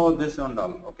don't know this and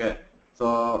all. Okay.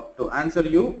 So to answer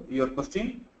your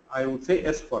question, I would say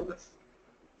yes for this.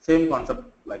 Same concept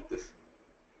like this.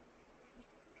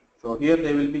 So here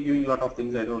they will be giving a lot of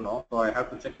things I don't know. So I have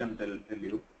to check and tell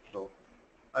you. So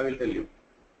I will tell you.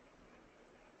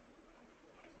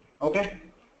 Okay.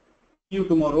 See you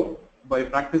tomorrow. By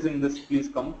practicing this, please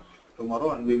come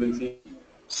tomorrow and we will see.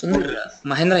 Sundar,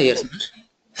 Mahendra here, Sundar.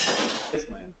 Yes,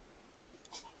 Mahendra.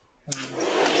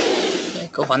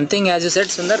 Like one thing, as you said,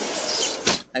 Sundar,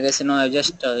 I guess I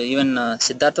just even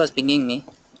Siddharth was pinging me.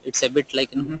 It's a bit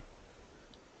like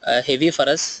heavy for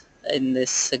us in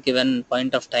this given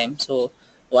point of time. So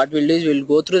what we'll do is we'll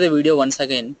go through the video once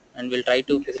again and we'll try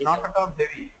to It's not at all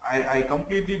heavy. I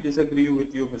completely disagree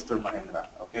with you, Mr. Mahendra.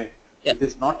 Okay. Yeah. It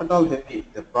is not at all heavy.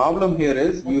 The problem here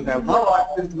is you have not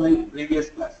practiced my previous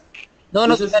class. No,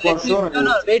 this is for sure.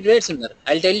 Wait, Sundar.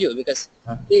 I'll tell you because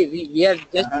we are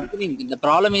just beginning. The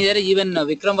problem is that even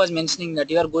Vikram was mentioning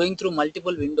that you are going through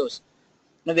multiple windows.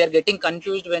 Now we are getting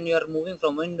confused when you are moving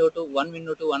from one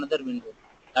window to another window.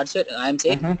 That's what I am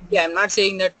saying. I am not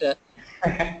saying that.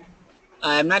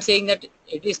 I am not saying that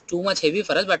it is too much heavy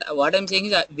for us, but what I am saying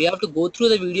is that we have to go through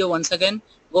the video once again,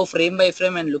 go frame by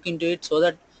frame and look into it so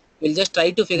that we'll just try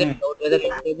to figure it out whether we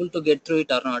are able to get through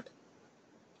it or not.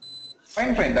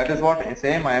 Fine. That is what I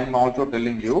am also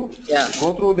telling you. Yeah.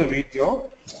 Go through the video,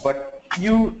 but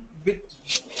you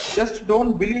just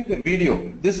don't believe the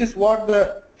video. This is what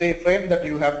the frame that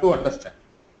you have to understand.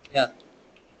 Yeah.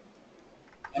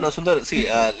 No, Sundar, see,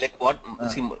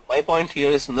 see, my point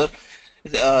here is, Sundar,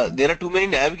 there are too many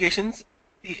navigations.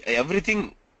 See,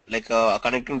 everything like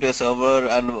connecting to a server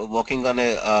and working on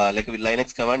a like a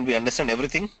Linux command, we understand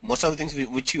everything. Most of the things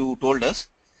which you told us,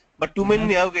 but too many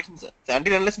navigations.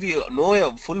 Until unless we know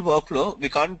a full workflow, we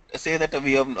can't say that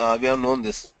we have known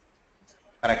this.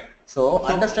 Correct. So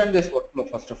understand this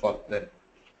workflow first of all. Then.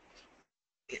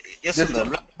 Yes,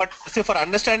 Sundar. But say for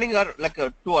understanding or like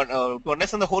to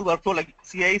understand the whole workflow, like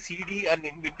CI, CD, and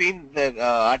in between the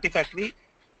Artifactory,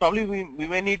 probably we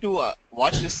may need to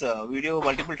watch this video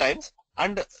multiple times.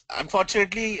 And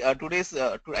unfortunately, I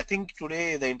think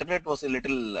today the internet was a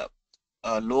little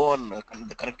low on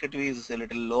the connectivity is a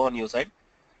little low on your side.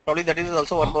 Probably that is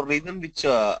also one more reason which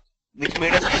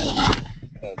made us.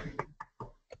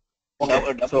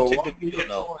 So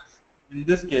in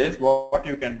this case, what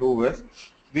you can do is,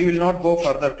 we will not go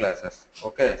further classes.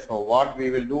 Okay, so what we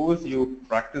will do is you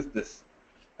practice this,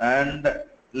 and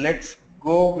let's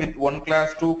go with one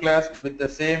class, two class with the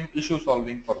same issue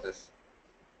solving for this.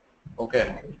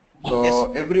 Okay,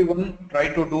 so everyone try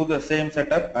to do the same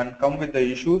setup and come with the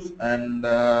issues, and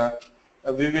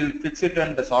we will fix it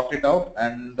and sort it out.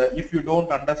 And if you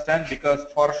don't understand, because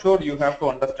for sure you have to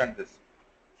understand this.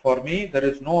 For me, there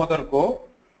is no other go.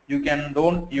 You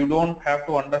don't have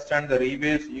to understand the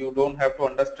rebase, you don't have to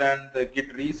understand the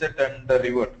git reset and the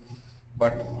revert,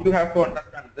 but you have to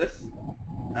understand this,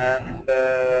 and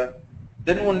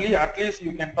then only at least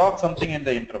you can talk something in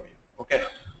the interview. Okay.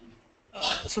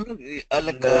 So is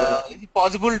it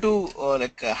possible to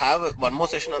have one more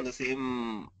session on the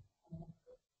same?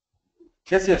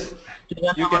 Yes.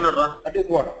 You can. That is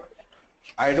what.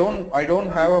 I don't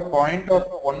have a point of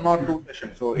 1 or 2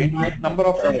 sessions. So in number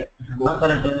of sessions.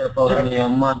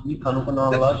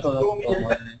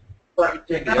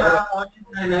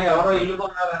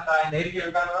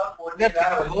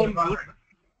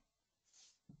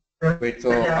 Wait,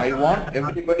 so I want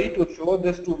everybody to show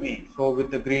this to me. So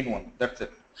with the green one, that's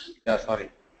it. Yeah, sorry.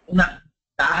 Nah,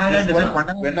 This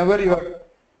one, whenever you are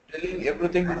telling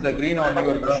everything is a green on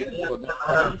your machine, so that's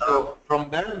fine. So from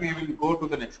there we will go to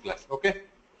the next class. Okay.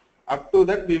 Up to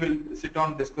that we will sit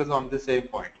on discuss on the same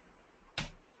point.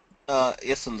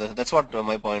 Yes, Sundar. That's what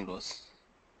my point was.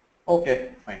 Okay,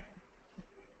 fine.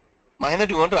 Mahendra,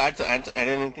 do you want to add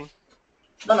anything?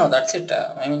 No, no, that's it.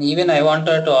 I mean, even I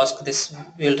wanted to ask this.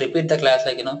 We'll repeat the class,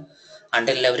 like,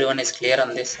 until everyone is clear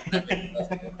on this.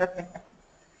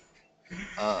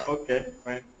 Uh, Okay,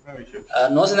 fine. No issue.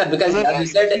 No, Sundar, because Sundar,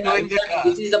 easy as knowing you that said,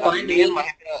 this is the point me and where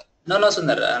Mahendra. no, no,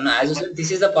 Sundar. No, as you said,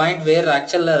 this is the point where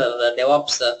actual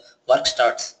DevOps work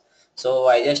starts. So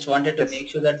I just wanted to Yes. make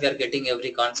sure that we are getting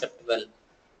every concept well.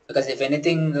 Because if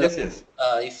anything, Yes, yes.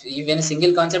 if even a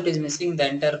single concept is missing, the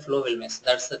entire flow will miss.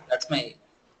 That's my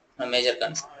major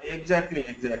concern. Exactly,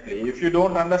 exactly. If you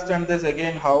don't understand this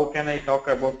again, how can I talk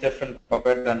about Chef and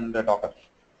Puppet and Docker?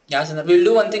 Yeah, Sundar. We'll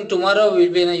do one thing tomorrow.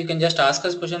 We'll be you can just ask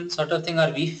us questions, sort of thing,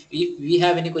 or if we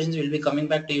have any questions, we'll be coming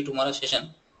back to you tomorrow session.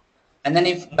 And then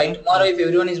if by tomorrow, if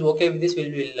everyone is okay with this,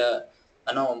 we'll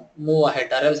move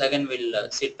ahead. Or else again, we'll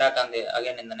sit back on the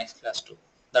again in the next class too.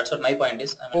 That's what my point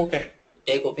is. I mean, Okay.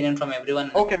 take opinion from everyone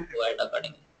and Okay. go ahead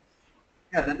accordingly.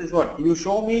 Yeah, that is what. You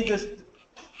show me this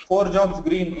 4 jobs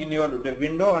green in your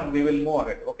window and we will move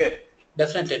ahead. Okay.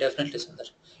 Definitely, definitely, Sundar.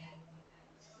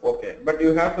 Okay. But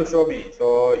you have to show me. So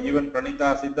even Pranita,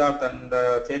 Siddharth and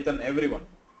Chetan, everyone.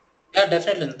 Yeah,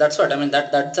 definitely. That's what I mean.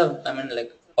 That's a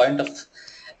like point of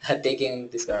taking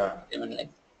this. Yeah. I mean, like,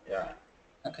 Yeah.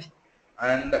 okay.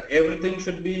 And everything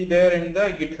should be there in the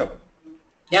GitHub.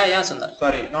 Yeah, yeah, Sundar.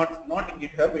 Sorry, not in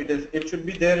GitHub. It should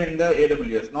be there in the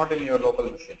AWS, not in your local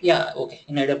machine. Yeah, okay.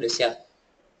 In AWS, yeah.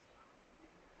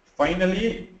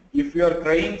 Finally, if you are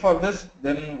crying for this,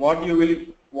 then what you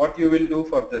will do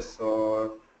for this?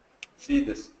 So see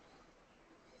this.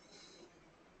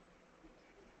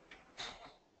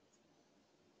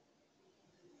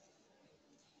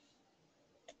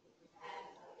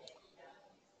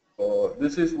 So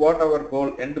this is what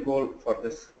our end goal for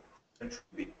this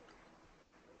should be.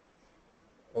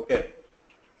 Okay.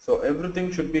 So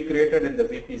everything should be created in the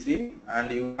VPC,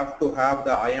 and you have to have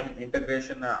the IAM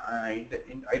integration,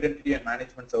 identity and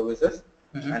management services,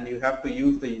 and you have to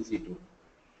use the EC2.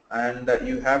 And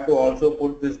you have to also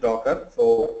put this Docker.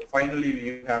 So finally,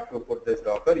 you have to put this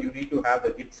Docker. You need to have the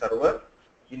Git server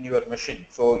in your machine.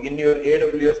 So in your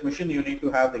AWS machine, you need to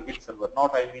have the Git server,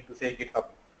 not I mean to say GitHub.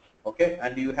 Okay,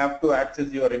 and you have to access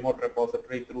your remote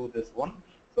repository through this one.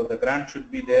 So the grant should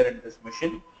be there in this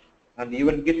machine, and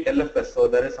even Git LFS. So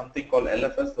there is something called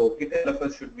LFS. So Git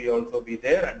LFS should be also be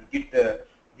there, and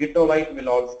Gitolite will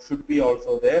also should be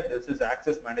also there. This is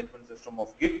access management system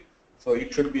of Git, so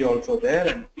it should be also there,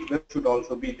 and Git should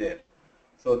also be there.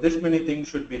 So this many things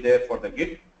should be there for the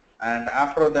Git, and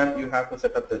after that you have to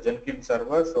set up the Jenkins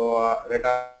server. So Red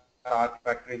Hat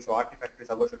Artifactory, so Artifactory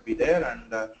server should be there,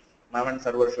 and Maven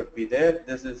server should be there.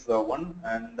 This is one,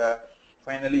 and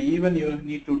finally even you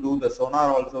need to do the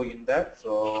Sonar also in that.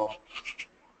 So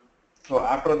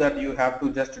after that you have to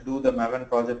just do the Maven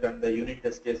project and the unit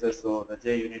test cases. So the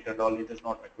JUnit and all, it is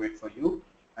not required for you.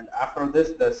 And after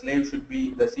this, the CD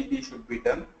should be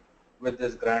done with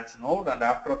this grants node, and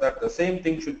after that the same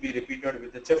thing should be repeated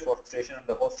with the chef workstation and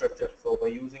the hosted chef. So by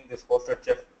using this hosted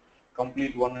chef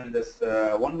complete one in this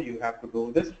one, you have to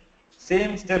do this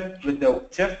same step with the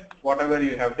chef. Whatever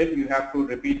you have did, you have to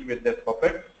repeat with the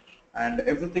puppet, and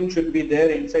everything should be there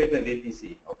inside the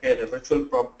VPC. Okay, the virtual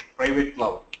private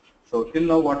cloud. So till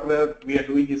now whatever we are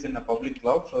doing is in a public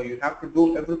cloud, so you have to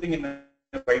do everything in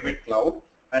a private cloud,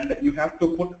 and you have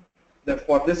to put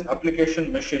for this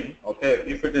application machine. Okay,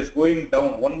 if it is going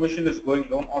down, one machine is going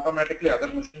down, automatically other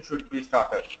machine should be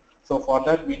started. So for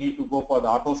that we need to go for the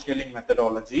auto scaling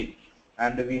methodology,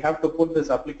 and we have to put this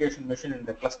application machine in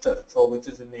the cluster, so which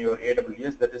is in your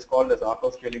AWS. That is called as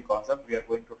auto scaling concept. We are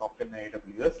going to talk in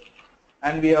AWS,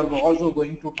 and we are also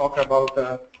going to talk about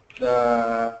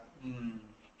the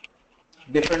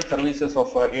different services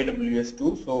of AWS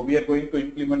too. So we are going to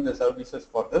implement the services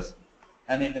for this,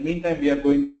 and in the meantime we are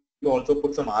going to also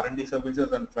put some R&D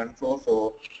services and front floor,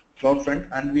 so CloudFront,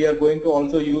 and we are going to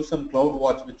also use some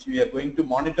CloudWatch, which we are going to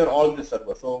monitor all the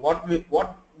servers. So what we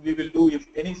will do if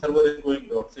any server is going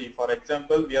down. See, for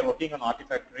example, we are working on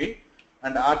Artifactory,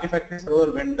 and the Artifactory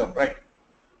server went down, right?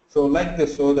 So like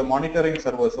this, so the monitoring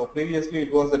server. So previously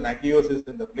it was the Nagios is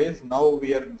in the place. Now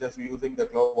we are just using the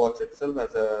CloudWatch itself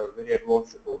as a very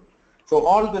advanced tool. So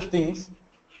all the things,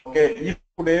 okay, if you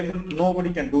could able,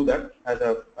 nobody can do that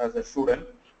as a student.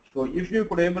 So if you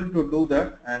could able to do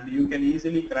that, and you can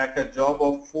easily crack a job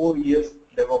of 4 years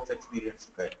DevOps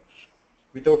experience, okay,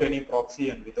 without any proxy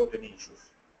and without any issues.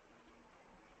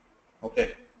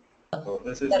 Okay, so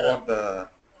this is Sir, what the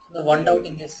the one doubt in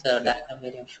manual this says. diagram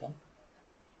where you have shown.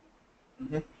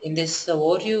 Mhm. In this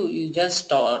overview, you just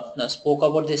spoke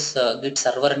about this Git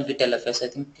server and Git LFS. I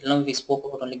think till now we spoke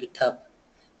about only GitHub.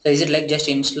 So is it like just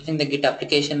installing the Git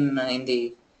application in the?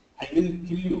 I will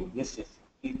kill you. Yes, yes,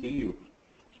 I will kill you.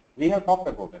 We have talked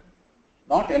about it.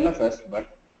 Not LFS,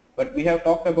 but we have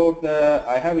talked about the.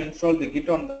 I have installed the Git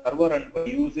on the server, and by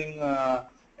using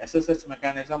SSH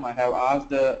mechanism, I have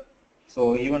asked.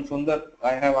 So even Sundar,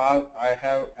 I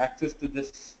have access to this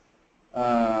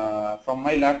from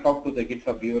my laptop to the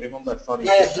GitHub. You remember? Sorry,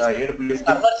 Yeah, this AWS Git.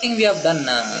 server thing we have done.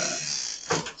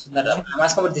 So that, Mhm. I'm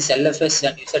asking about this LFS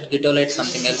and you said Gitolite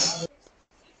something else.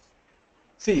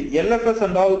 See, LFS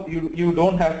and all, you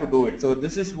don't have to do it. So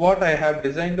this is what I have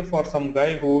designed for some guy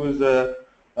who is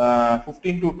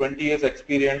 15 to 20 years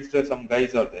experienced. Some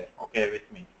guys are there, okay, with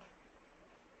me.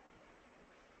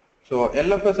 So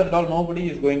LFS and all, nobody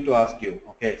is going to ask you,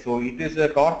 okay. So it is a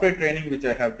corporate training which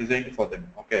I have designed for them,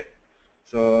 okay.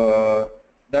 So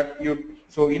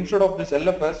so instead of this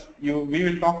LFS, we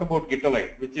will talk about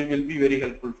Gitolite, which will be very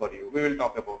helpful for you. We will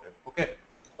talk about it, okay.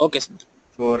 Okay, sir.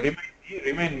 So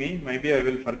remind me, maybe I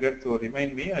will forget. So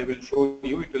remind me, I will show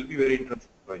you. It will be very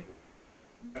interesting for you.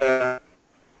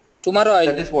 Tomorrow I'll.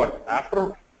 That is what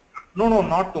after. No, no,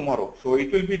 not tomorrow. So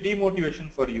it will be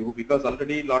demotivation for you because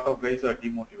already a lot of guys are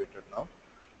demotivated now.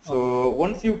 So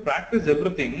once you practice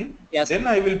everything, Yes. then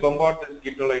I will bombard this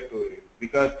Gitolite to you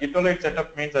because Gitolite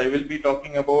setup means I will be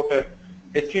talking about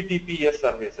HTTPS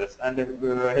services and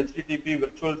HTTP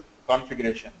virtual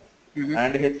configuration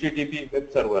and HTTP web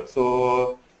server.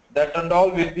 So that and all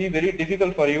will be very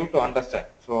difficult for you to understand.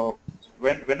 So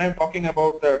when I'm talking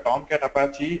about the Tomcat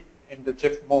Apache in the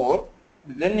Chef more,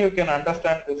 then you can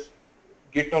understand this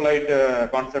Gitolite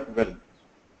concept well.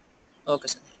 Okay,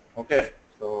 sir. Okay,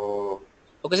 so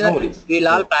Okay, no sir. worries. We'll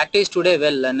all So practice today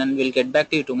well, and then we'll get back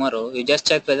to you tomorrow. You just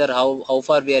check whether how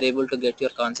far we are able to get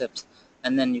your concepts,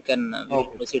 and then you can we will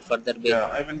okay, proceed further. yeah,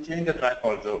 I will change the track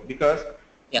also because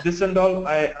Yeah. this and all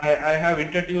I have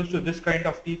introduced to this kind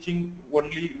of teaching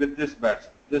only with this batch.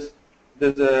 This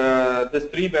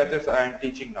 3 batches I am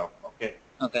teaching now. Okay.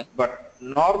 Okay. But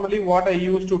normally what I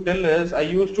used to tell is I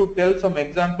used to tell some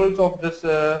examples of this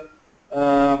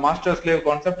master slave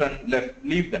concept and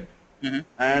leave them.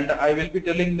 And I will be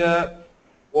telling the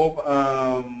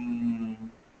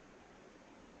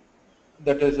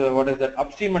that is what is that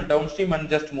upstream and downstream and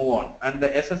just move on, and the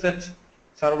SSH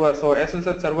server, so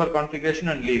SSH server configuration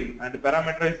and leave, and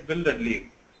parameterize build and leave.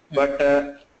 But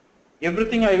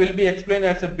everything I will be explained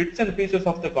as a bits and pieces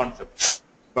of the concept.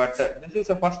 But this is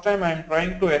the first time I am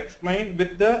trying to explain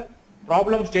with the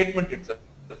problem statement itself.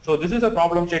 So this is a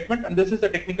problem statement and this is the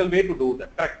technical way to do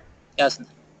that, correct? Yes, sir.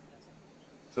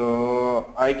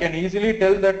 So I can easily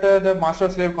tell that the master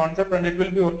slave concept and it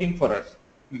will be working for us.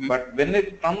 But when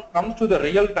it comes to the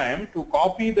real time to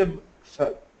copy the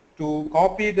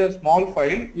small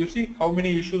file, you see how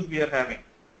many issues we are having.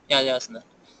 Yeah, yes, sir.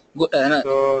 Good,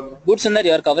 So good, Sundar.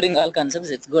 You are covering all concepts.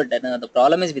 It's good. And the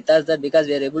problem is with us that because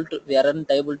we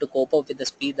aren't able to cope up with the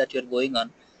speed that you're going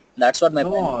on. That's what my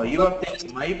point. no, you are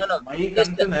thinking, No, no. my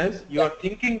Just concern is you are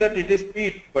thinking that it is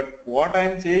speed, but what I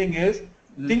am saying is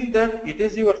think that it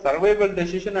is your survival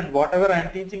decision and whatever I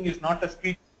am teaching is not a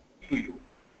speed to you.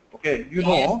 Okay, you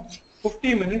know,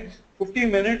 50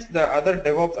 minutes, the other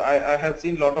DevOps, I have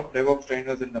seen a lot of DevOps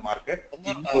trainers in the market.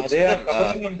 So they are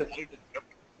covering in the,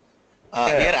 we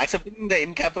are yeah. accepting the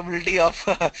incapability of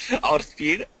our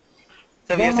speed.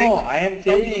 So we No, are saying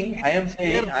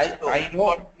no, I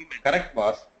know, correct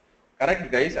boss,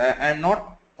 correct guys, I am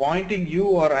not pointing you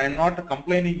or I am not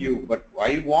complaining you, but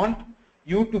I want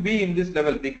you to be in this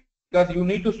level because you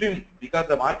need to swim because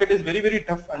the market is very, very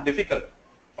tough and difficult.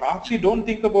 Proxy, don't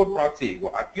think about proxy.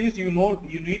 At least you know,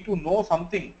 you need to know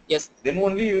something. yes, Then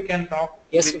only you can talk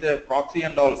yes, with the proxy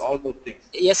and all those things.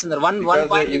 yes, Sundar. One Because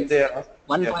point. if Yes. they are,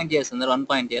 One yeah. point. Yes, Sundar. One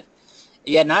point here.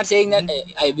 We are not saying that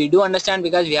Mhm. we do understand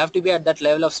because we have to be at that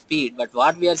level of speed. But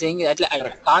what we are saying is at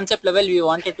Correct. concept level, we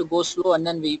wanted to go slow and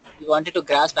then we wanted to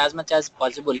grasp as much as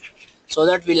possible so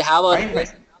that we'll have our Fine,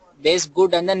 fine. base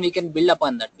good and then we can build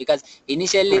upon that. Because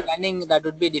initially Correct. running that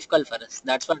would be difficult for us.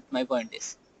 That's what my point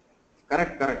is.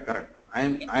 Correct, correct, correct.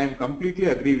 I am completely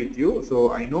agree with you.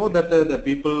 So I know that the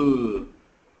people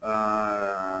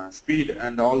speed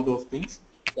and all those things,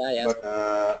 Yeah,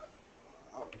 yeah.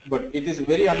 but it is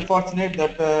very unfortunate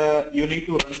that you need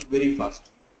to run very fast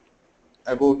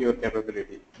about your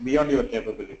capability, beyond your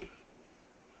capability.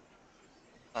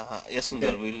 yes,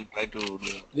 Sundar, Okay. we'll try to do.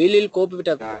 We'll cope it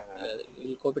up. Yeah,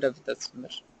 We'll cope it up with us.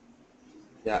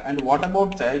 yeah. And what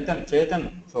about Chetan? Chetan.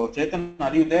 So Chetan,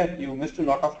 are you there? You missed a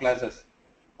lot of classes.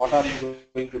 What are you going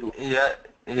to do? Yeah,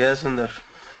 yes, Sundar.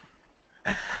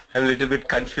 I'm a little bit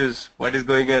confused. What is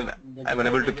going on? I'm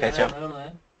unable to catch up.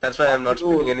 That's why I'm What you not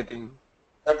spelling do, anything.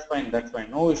 that's fine, that's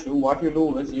fine. No issue. What you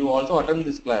do is you also attend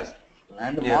this class.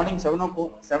 And Yeah. morning 7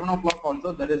 o'clock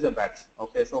also there is a batch.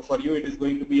 Okay, so for you it is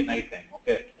going to be night time.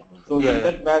 Okay. So Yeah, in yeah.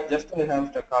 that batch just I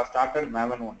have started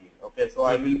Maven only. Okay, so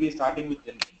I will be starting with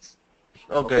Jenkins.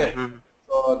 Okay. Okay.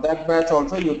 So that batch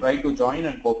also you try to join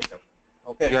and copy it up.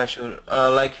 Okay. Yeah, sure.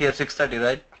 Like here 6:30,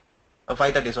 right?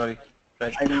 5:30, sorry.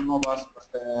 Right. I don't know, boss, but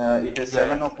it is Yeah,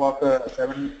 7 o'clock,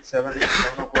 7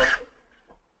 o'clock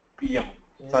p.m.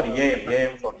 Sorry,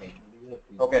 a.m. for me.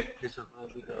 Okay.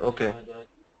 yeah. Okay.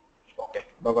 Okay.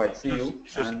 Bye bye. See Sure, you.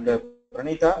 sure. And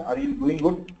Pranita, are you doing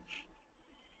good?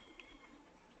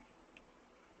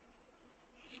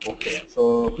 Okay.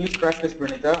 So please practice,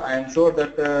 Pranita. I am sure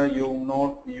that you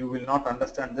will not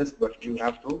understand this, but you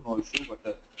have to. No issue.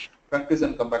 But practice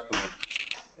and come back to me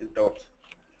with doubts.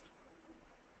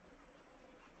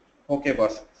 Okay,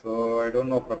 boss. So I don't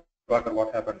know, Prabhakar,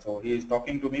 what happened. So he is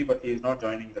talking to me, but he is not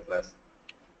joining the class.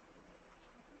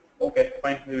 Okay,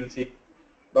 fine. We will see.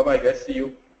 Bye bye, guys. See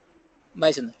you.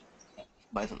 Bye, Sundar.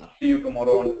 Bye, Sundar. See you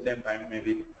tomorrow on the same time,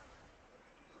 maybe.